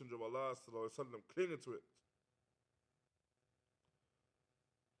of the Messenger of Allah sallallahu alaihi wasallam, clinging to it.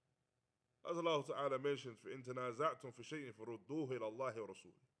 As Allah Ta'ala mentions, فَإِن تَنَازَعْتُمْ فِي شَيْءٍ فَرُدُّوهُ إِلَى اللَّهِ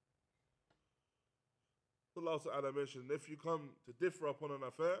وَرَسُولِهِ. Allah Ta'ala mentioned, if you come to differ upon an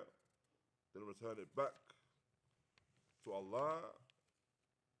affair, then return it back to Allah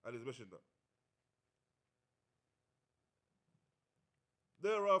and His Messenger.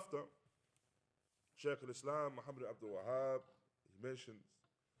 Thereafter, Shaykh al-Islam Muhammad Abdul Wahab, he mentions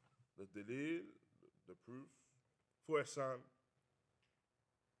the dalil, the proof for ihsan,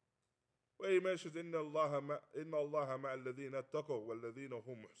 where he mentions إِنَّ اللَّهَ مَعَ الَّذِينَ اتَّقَوْا وَالَّذِينَ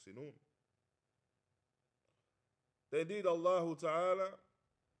هُمْ مُحْسِنُونَ. That indeed Allah Ta'ala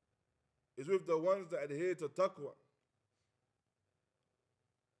is with the ones that adhere to taqwa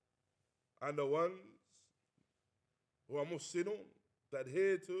and the ones who are muhsinun, that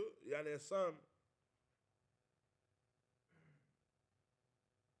adhere to ihsan.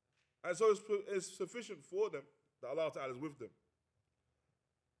 And so it's sufficient for them that Allah Ta'ala is with them.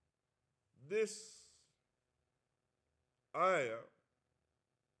 This ayah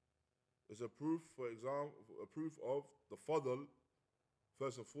is a proof, for example, a proof of the fadl,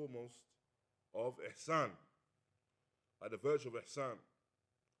 first and foremost, of ihsan, by the virtue of ihsan.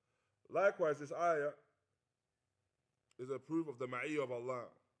 Likewise, this ayah is a proof of the ma'iyyah of Allah,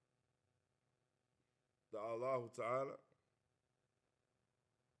 that Allah Ta'ala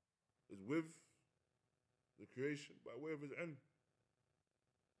is with the creation by way of His ilm.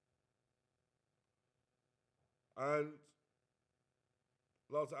 And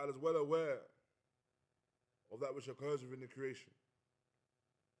Allah Ta'ala is well aware of that which occurs within the creation,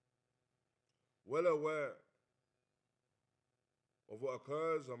 well aware of what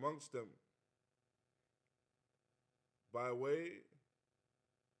occurs amongst them by way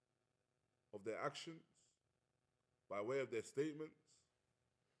of their actions, by way of their statements,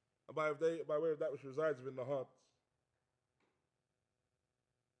 and by way of that which resides within the hearts.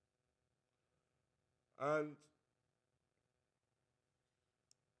 And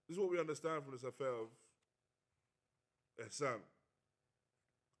this is what we understand from this affair of ihsan.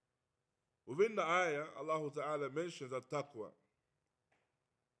 Within the ayah, Allah Ta'ala mentions at-taqwa,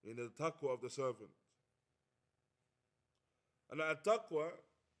 in the taqwa of the servant. And at-taqwa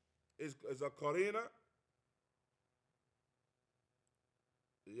is a qarina,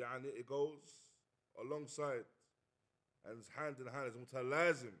 yani it goes alongside and it's hand in hand, it's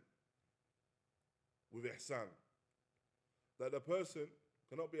mutalazim with ihsan. That the person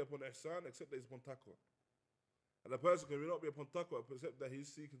cannot be upon ihsan except that he's upon taqwa. And the person cannot be upon taqwa except that he's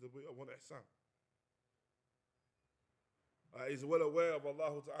seeking to be upon ihsan. He's well aware of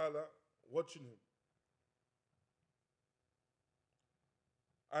Allah Ta'ala watching him.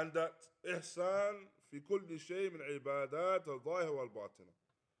 And that ihsan في كل شيء من عبادات الظاهرة والباطنة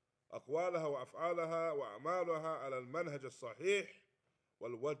أقوالها وأفعالها وأعمالها على المنهج الصحيح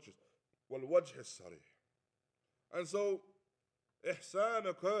والوجه الصريح. And so ihsan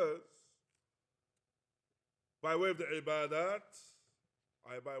occurs by way of the ibadat,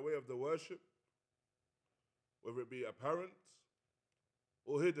 by way of the worship, whether it be apparent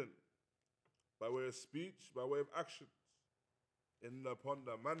or hidden, by way of speech, by way of actions, upon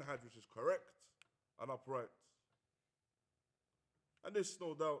the manhaj which is correct and upright. And this,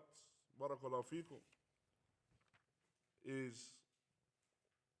 no doubt, barakallahu feekum, is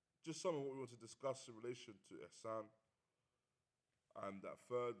just some of what we want to discuss in relation to ihsan and that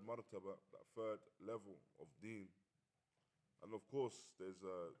third martaba, that third level of deen. And of course, there's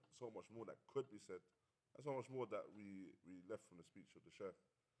so much more that could be said, and so much more that we left from the speech of the Shaykh,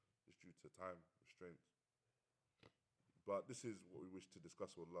 just due to time restraints. But this is what we wish to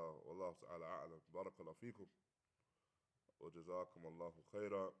discuss with Allah. Wallahu ta'ala a'lam. Barakallahu feekum. Wa jazakum Allahu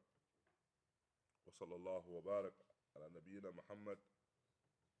khaira. Wa sallallahu wa barak ala nabiyyina Muhammad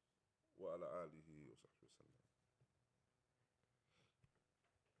wa ala alihi wa sahbihi wa sallam.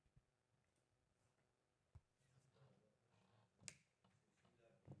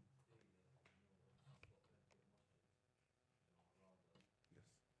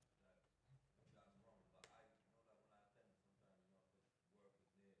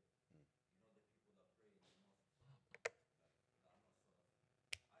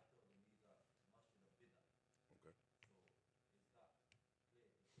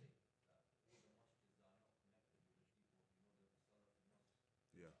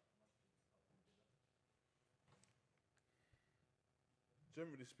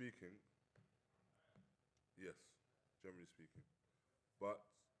 generally speaking, yes, generally speaking. But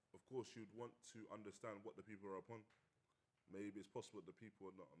of course, you'd want to understand what the people are upon. Maybe it's possible that the people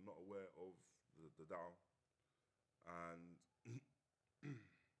are not aware of the da'wah, and you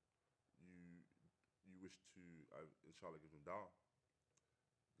wish to, inshallah, give them da'wah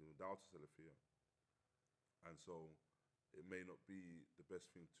to Salafiyah. And so it may not be the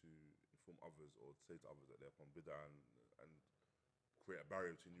best thing to inform others or say to others that they're upon bid'ah and create a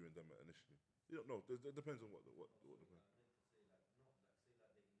barrier between you and them initially. You don't know. It depends on what the I meant to say like not like say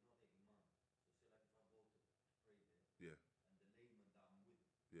like the not the imam. So say like if I go to pray there yeah, and the layman that I'm with,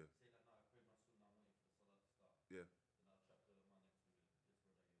 yeah, say like now I pray my sunnah, I'm waiting for the salah to start. yeah. Then I'll chat to the man next to me. Yes, brother, you okay? Salam alaikum. You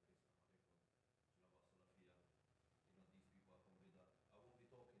know about Salafiyah. You know these people are from Bidah. I won't be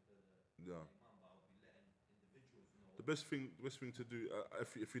talking to the No. imam, but I'll be letting individuals know. The best thing to do,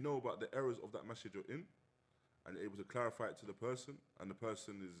 if you know about the errors of that message you're in, and you're able to clarify it to the person, and the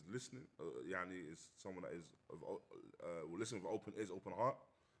person is listening, yani is someone that is will listen with open ears, open heart.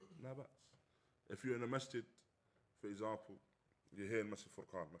 Nah, but if you're in a masjid, for example, you're here in Masjid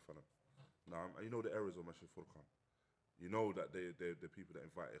Furqan, and you know the errors of Masjid Furqan. You know that they're the people that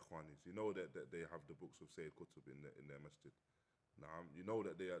invite Ikhwanis. You know that they have the books of Sayyid Qutb in their masjid. You know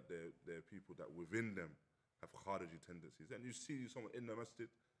that they're people that within them have Khariji tendencies. And you see someone in the masjid,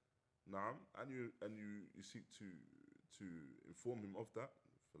 and you seek to inform him of that,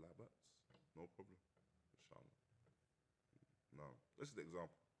 for labats, no problem, inshallah. No, this is the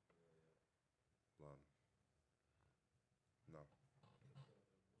example. No.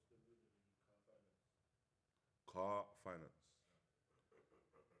 What's the ruling in car finance? Car finance.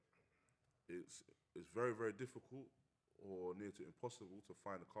 It's very, very difficult or near to impossible to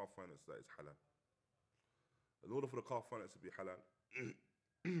find a car finance that is halal. In order for the car finance to be halal,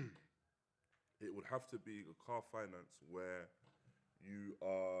 it would have to be a car finance where you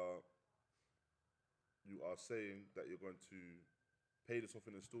are saying that you're going to pay this off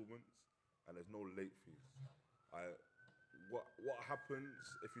in installments and there's no late fees. What happens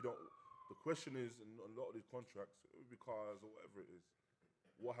if you don't? The question is, in a lot of these contracts, it would be cars or whatever it is,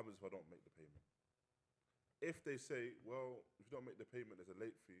 what happens if I don't make the payment? If they say, well, if you don't make the payment, there's a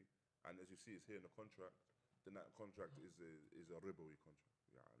late fee, and as you see, it's here in the contract, then that contract is a ribawi contract,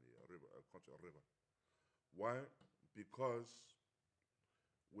 a contract of riba. Why? Because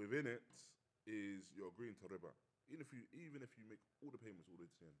within it is you're agreeing to riba. Even if you make all the payments all the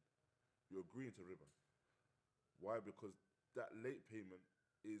way to the end, you're agreeing to riba. Why? Because that late payment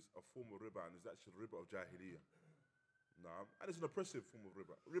is a form of riba, and is actually riba of jahiliyyah. And it's an oppressive form of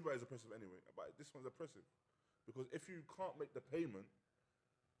riba. Riba is oppressive anyway, but this one's oppressive. Because if you can't make the payment,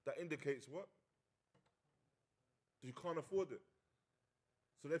 that indicates what? You can't afford it.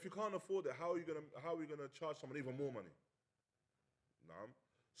 So if you can't afford it, how are you gonna charge someone even more money?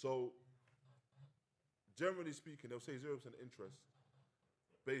 So generally speaking, they'll say 0% interest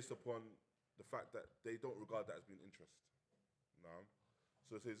based upon the fact that they don't regard that as being interest.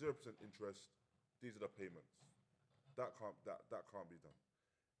 So they say 0% interest, these are the payments. That can't be done.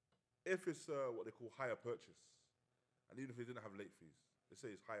 If it's what they call hire purchase, and even if they didn't have late fees, they say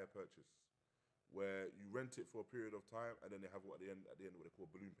it's hire purchase, where you rent it for a period of time and then they have at the end what they call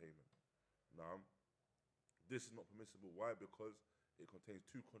a balloon payment. This is not permissible. Why? Because it contains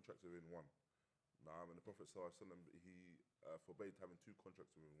two contracts within one. And the Prophet ﷺ, he forbade having two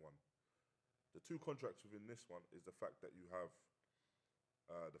contracts within one. The two contracts within this one is the fact that you have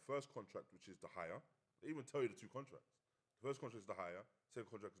the first contract, which is the hire. They even tell you the two contracts. The first contract is the hire, second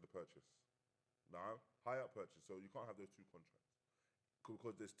contract is the purchase. Hire, purchase. So you can't have those two contracts.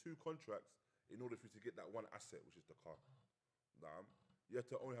 Because there's two contracts in order for you to get that one asset, which is the car. You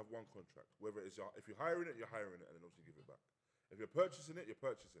have to only have one contract. Whether it's if you're hiring it, you're hiring it, and then obviously give it back. If you're purchasing it, you're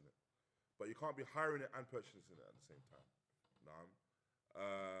purchasing it. But you can't be hiring it and purchasing it at the same time.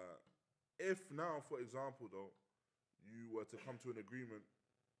 If now, for example, though, you were to come to an agreement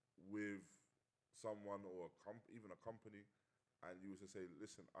with someone or even a company, and you were to say,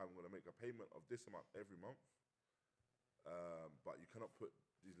 listen, I'm going to make a payment of this amount every month, but you cannot put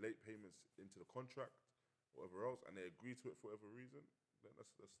these late payments into the contract or whatever else, and they agree to it for whatever reason, then that's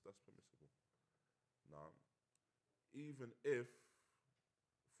permissible. Even if,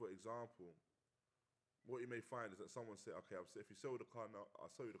 for example, what you may find is that someone say, okay, if you sell the car now, I'll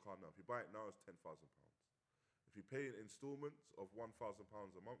sell you the car now. If you buy it now, it's £10,000. If you pay in installments of £1,000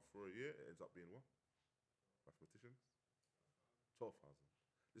 a month for a year, it ends up being what? Mathematicians? 12,000.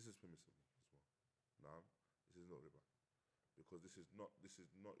 This is permissible as well. This is not riba, because this is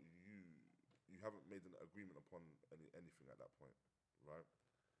not you. You haven't made an agreement upon anything at that point, right?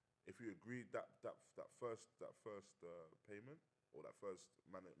 If you agreed that first payment, or that first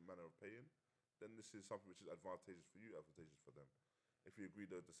manner of paying, then this is something which is advantageous for you, advantageous for them. If you agree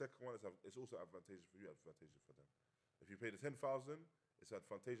the second one, it's also advantageous for you, advantageous for them. If you pay the 10,000, it's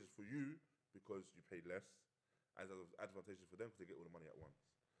advantageous for you because you pay less, and it's advantageous for them because they get all the money at once.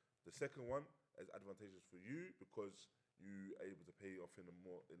 The second one is advantageous for you because you are able to pay off in a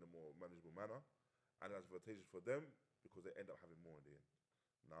more manageable manner, and advantageous for them because they end up having more in the end.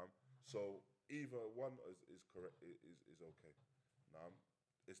 Nah? So either one is correct, is okay. Nah?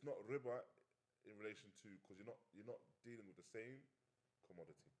 It's not riba in relation to, because you're not dealing with the same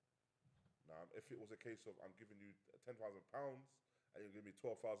commodity. Now, if it was a case of I'm giving you £10,000 and you're giving me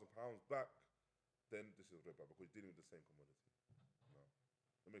 £12,000 back, then this is riba because you're dealing with the same commodity. No,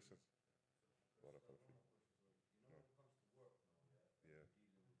 that makes sense. One more question. So, when it comes to work now, Yeah. you're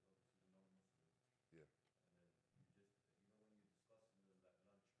dealing with obviously the non-Muslims. Yeah. And then you just, when you're discussing the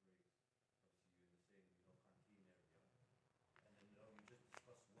like lunch breaks, obviously you're in the same, canteen area, and then you just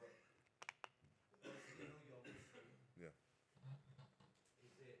discuss work. Obviously, you're Muslim. Yeah.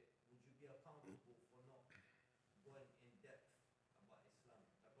 Would you be accountable for not going in depth about Islam?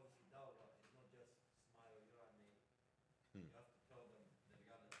 Like obviously dawah is not just smile, mate. You have to tell them the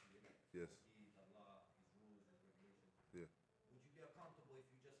reality, innit? Yes. He's Allah, his rules, his regulations. Yeah. Would you be accountable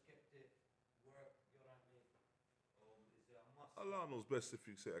if you just kept it work, mate? Or is there a must? Allah knows best if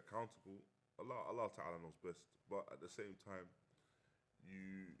you say accountable. Allah Ta'ala knows best. But at the same time,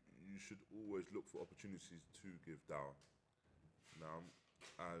 you should always look for opportunities to give dawah. Now,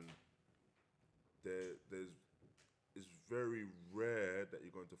 and it's very rare that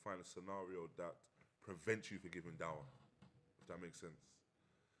you're going to find a scenario that prevents you from giving dawah, if that makes sense.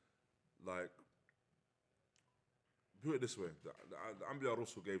 Like, put it this way, the Anbiya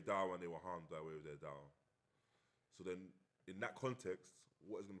Rusul gave dawah and they were harmed by way of their dawah. So then, in that context,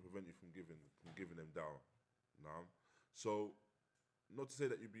 what is going to prevent you from giving them dawah? Nah? So, not to say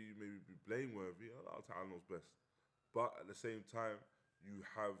that you maybe be blameworthy, Allah Ta'ala knows best. But at the same time, you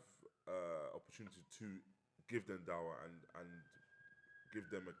have opportunity to give them dawah and give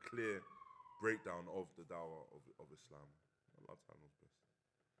them a clear breakdown of the dawah of Islam. Allah Ta'ala knows best.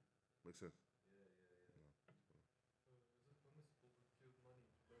 Make sense? Yeah. Is it permissible to give money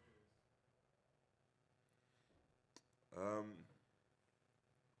to beggars?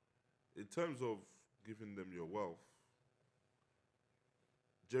 In terms of giving them your wealth,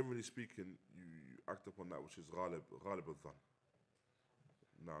 generally speaking, you act upon that which is ghalib al-dhan.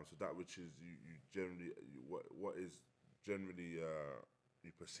 Now, so that which is you generally what is generally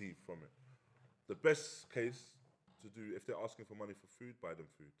you perceive from it. The best case to do if they're asking for money for food, buy them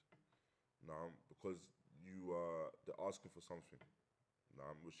food. Now, because they're asking for something,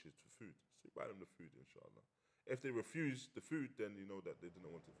 now which is for food. So you buy them the food, inshallah. If they refuse the food, then you know that they didn't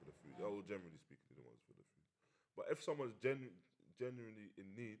want it for the food. Oh, generally speaking, they didn't want it for the food. But if someone's genuinely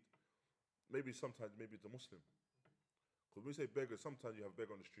in need, maybe it's a Muslim. Because when we say beggar, sometimes you have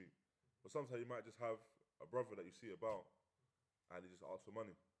beggar on the street. But sometimes you might just have a brother that you see about and he just asks for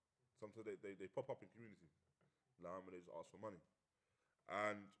money. Sometimes they pop up in community. And they just ask for money.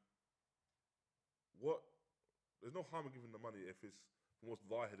 And there's no harm in giving them money if it's the most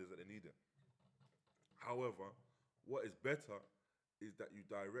zahir is that they need it. However, what is better is that you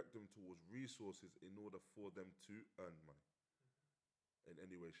direct them towards resources in order for them to earn money in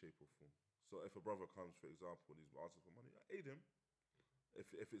any way, shape or form. So if a brother comes, for example, and he's asking for money, aid him.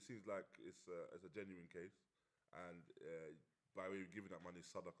 If it seems like it's a genuine case, and by way of giving that money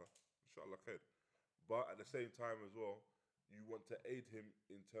sadaqah, inshallah khair. But at the same time as well, you want to aid him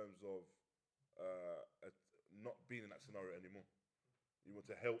in terms of not being in that scenario anymore. You want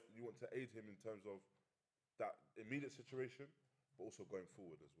to aid him in terms of that immediate situation, but also going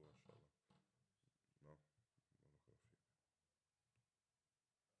forward as well, inshallah. No.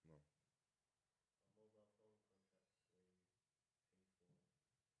 No. A mobile phone contract where you pay for a monthly usage and you pay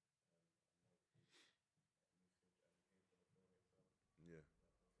for the phone itself. Yeah.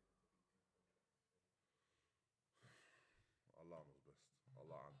 Is that considered to be two contracts the same? Allah knows best.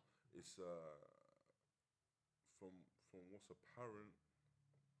 Allah. It's from what's apparent.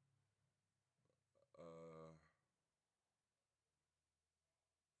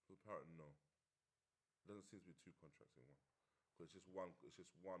 Apparent, no. It doesn't seem to be two contracts in one. Because it's just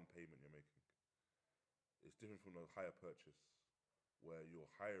one payment you're making. It's different from a hire purchase, where you're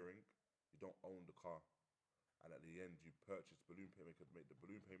hiring, you don't own the car, and at the end you purchase balloon payment. You could make the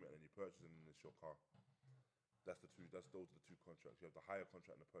balloon payment, and then you purchase, and then it's your car. Those are the two contracts. You have the hire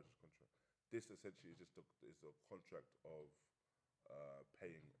contract and the purchase contract. This essentially is a contract of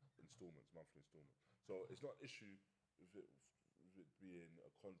paying installments, monthly installments. So it's not an issue with it being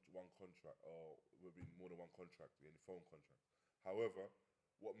one contract or with being more than one contract, the phone contract. However,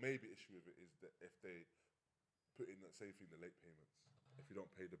 what may be issue with it is that if they put in that same thing, the late payments. If you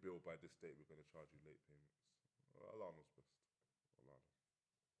don't pay the bill by this date, we're going to charge you late payments. Allah knows best. Allah knows.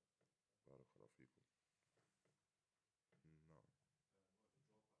 Barakallahu feekum. No. What are the drawbacks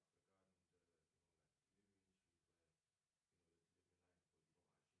regarding the, delivery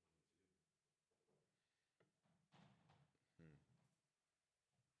industries where, they're delivering lines, but you don't actually know what you're delivering?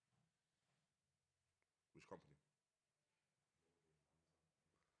 Which company? Amazon.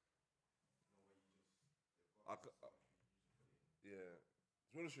 Where you just, they've got I this c- stuff, you just put it in. Yeah. To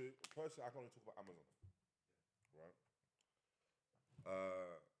be honest with you, personally, I can only talk about Amazon. Right?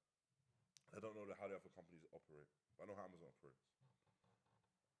 I don't know how the other companies operate, but I know how Amazon operates.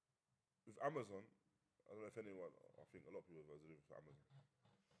 With Amazon, I don't know if anyone, I think a lot of people have delivered for Amazon.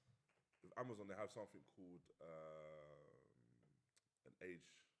 With Amazon, they have something called an age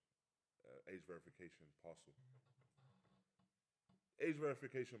verification parcel. Age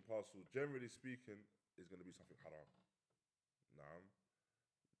verification parcel, generally speaking, is going to be something haram. Now,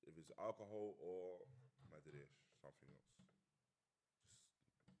 if it's alcohol or madrish, something else,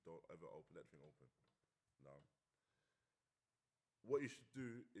 just don't ever open that thing open. Now, what you should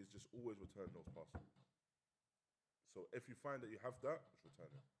do is just always return those parcels. So if you find that you have that, just return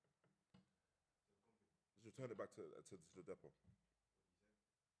it. Just return it back to the depot.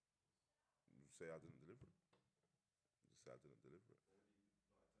 You say I didn't deliver it. Just say I didn't deliver it.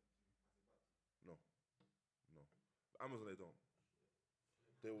 No, no. Amazon they don't.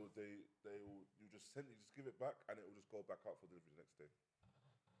 They will. You just give it back, and it will just go back out for delivery the next day.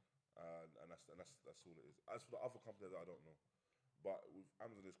 And that's all it is. As for the other companies, I don't know. But with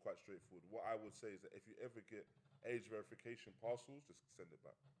Amazon, it's quite straightforward. What I would say is that if you ever get age verification parcels, just send it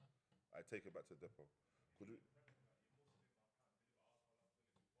back. I take it back to the depot. Could you?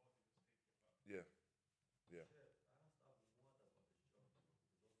 Yeah, yeah, Shit, I asked Abu Muad about this job, because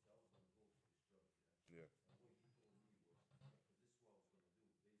obviously I was going to go for this job, yeah. And what he told me was, because this is what I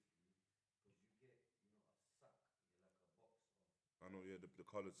was going to do, basically, because you get, a sack, like a box of. I know. Yeah, the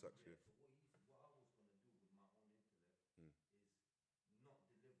coloured sacks. Yeah, So what I was going to do with my own intellect is not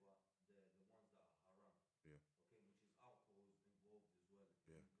deliver the ones that are haram. yeah, Okay, which is alcohols involved as well.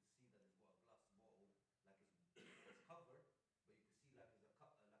 Yeah. You can see that it's got a glass bottle, like it's covered, but you can see like it's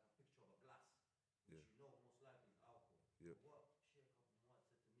like a picture of a glass, which Yeah. most likely is alcohol. Yep. But what Sheikh Abu Muad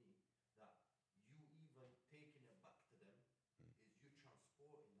said to me, that you even taking it back to them is you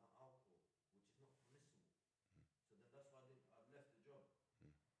transporting that alcohol, which is not permissible. So then that's why I've left the job.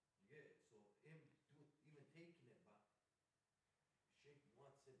 You get it? So even taking it back, Sheikh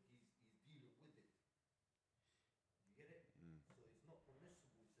Muad said he's dealing with it. You get it? So it's not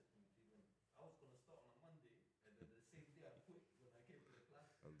permissible, he said to me, to even. I was gonna start on a Monday, and then the same day I quit when I came to the class.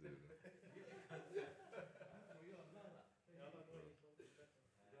 I'm doing it. For you, I'm not that.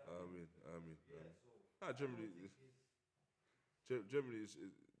 I mean. Yeah, so Generally, I don't think generally is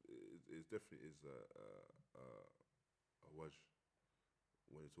definitely is a waj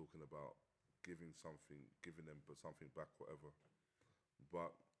when you're talking about giving them but something back, whatever.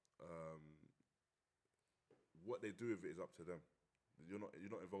 But what they do with it is up to them. You're not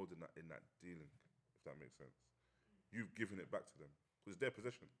involved in that dealing, if that makes sense. You've given it back to them because it's their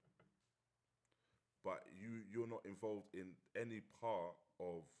possession. But you're not involved in any part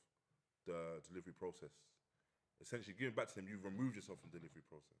of the delivery process. Essentially, giving back to them, you've removed yourself from the delivery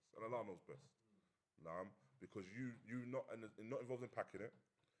process, and Allah knows best. Because you're not involved in packing it.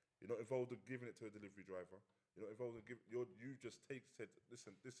 You're not involved in giving it to a delivery driver. You're not involved in you just said,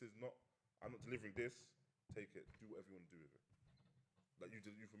 listen, this is not. I'm not delivering this. Take it. Do whatever you want to do with it. Like you've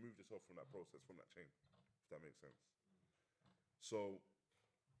removed yourself from that process, from that chain. If that makes sense. So,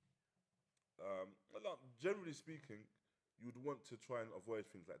 generally speaking, you would want to try and avoid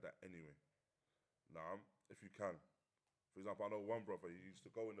things like that anyway. If you can. For example, I know one brother, he used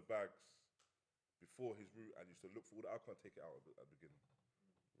to go in the bags before his route and used to look for all the alcohol and take it out at the beginning.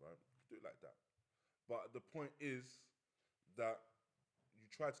 Right? Do it like that. But the point is that you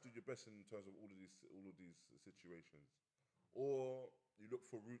try to do your best in terms of all of these situations. Or you look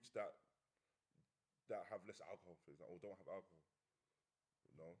for routes that have less alcohol, for example, or don't have alcohol.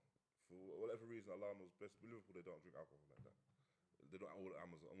 For whatever reason, Allah knows best. In Liverpool, they don't drink alcohol like that. They don't order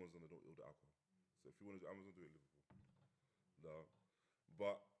Amazon. They don't order alcohol. So if you want to do Amazon, do it in Liverpool. No,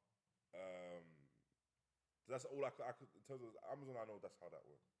 but that's all I could in terms of Amazon. I know that's how that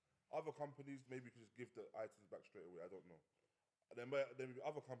works. Other companies maybe you could just give the items back straight away. I don't know. And then maybe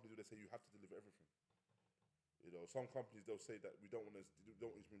other companies where they say you have to deliver everything. Some companies they'll say that we don't want to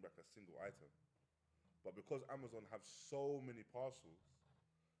bring back a single item. But because Amazon have so many parcels,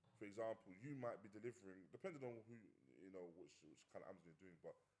 for example, you might be delivering, depending on which kind of Amazon is doing,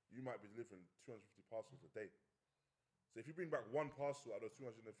 but you might be delivering 250 parcels a day. So if you bring back one parcel out of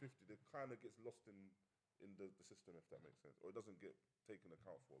 250, it kind of gets lost in the system, if that makes sense, or it doesn't get taken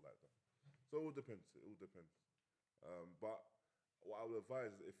account for like that. So it all depends. It all depends. But what I would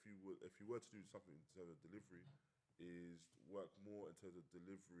advise if you were to do something in terms of delivery, is work more in terms of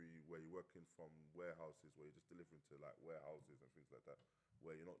delivery where you're working from warehouses, where you're just delivering to like warehouses and things like that,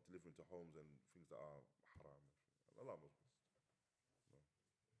 where you're not delivering to homes and things that are haram. Allah knows best.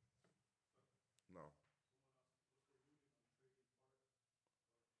 No.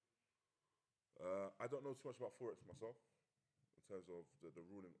 I don't know too much about Forex myself in terms of the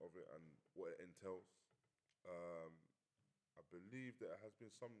ruling of it and what it entails. I believe there has been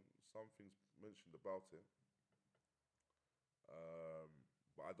some things mentioned about it,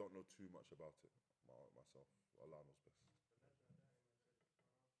 but I don't know too much about it myself. Allah knows best.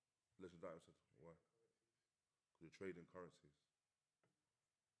 Legend Diamond said, why? Because you're trading currencies.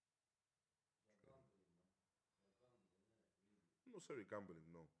 Like gambling, man. Like gambling, isn't it? Really. Not necessarily gambling,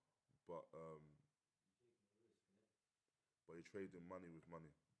 no, but You're taking a risk, innit? you're trading money with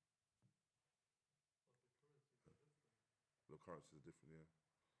money. But the currencies are different. The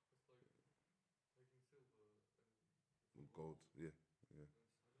currencies are different, yeah. It's like taking silver And gold, yeah. and selling it.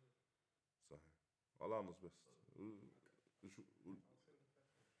 So, Allah knows best.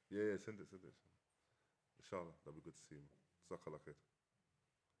 Yeah, send it. Inshallah, that'll be good to see you, man. Jazakallah khair.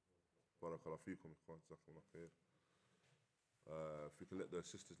 Barakallah feekum, ikhwan. Jazakallah khair. If we can let the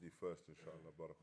sisters leave first, inshallah. Barakallah.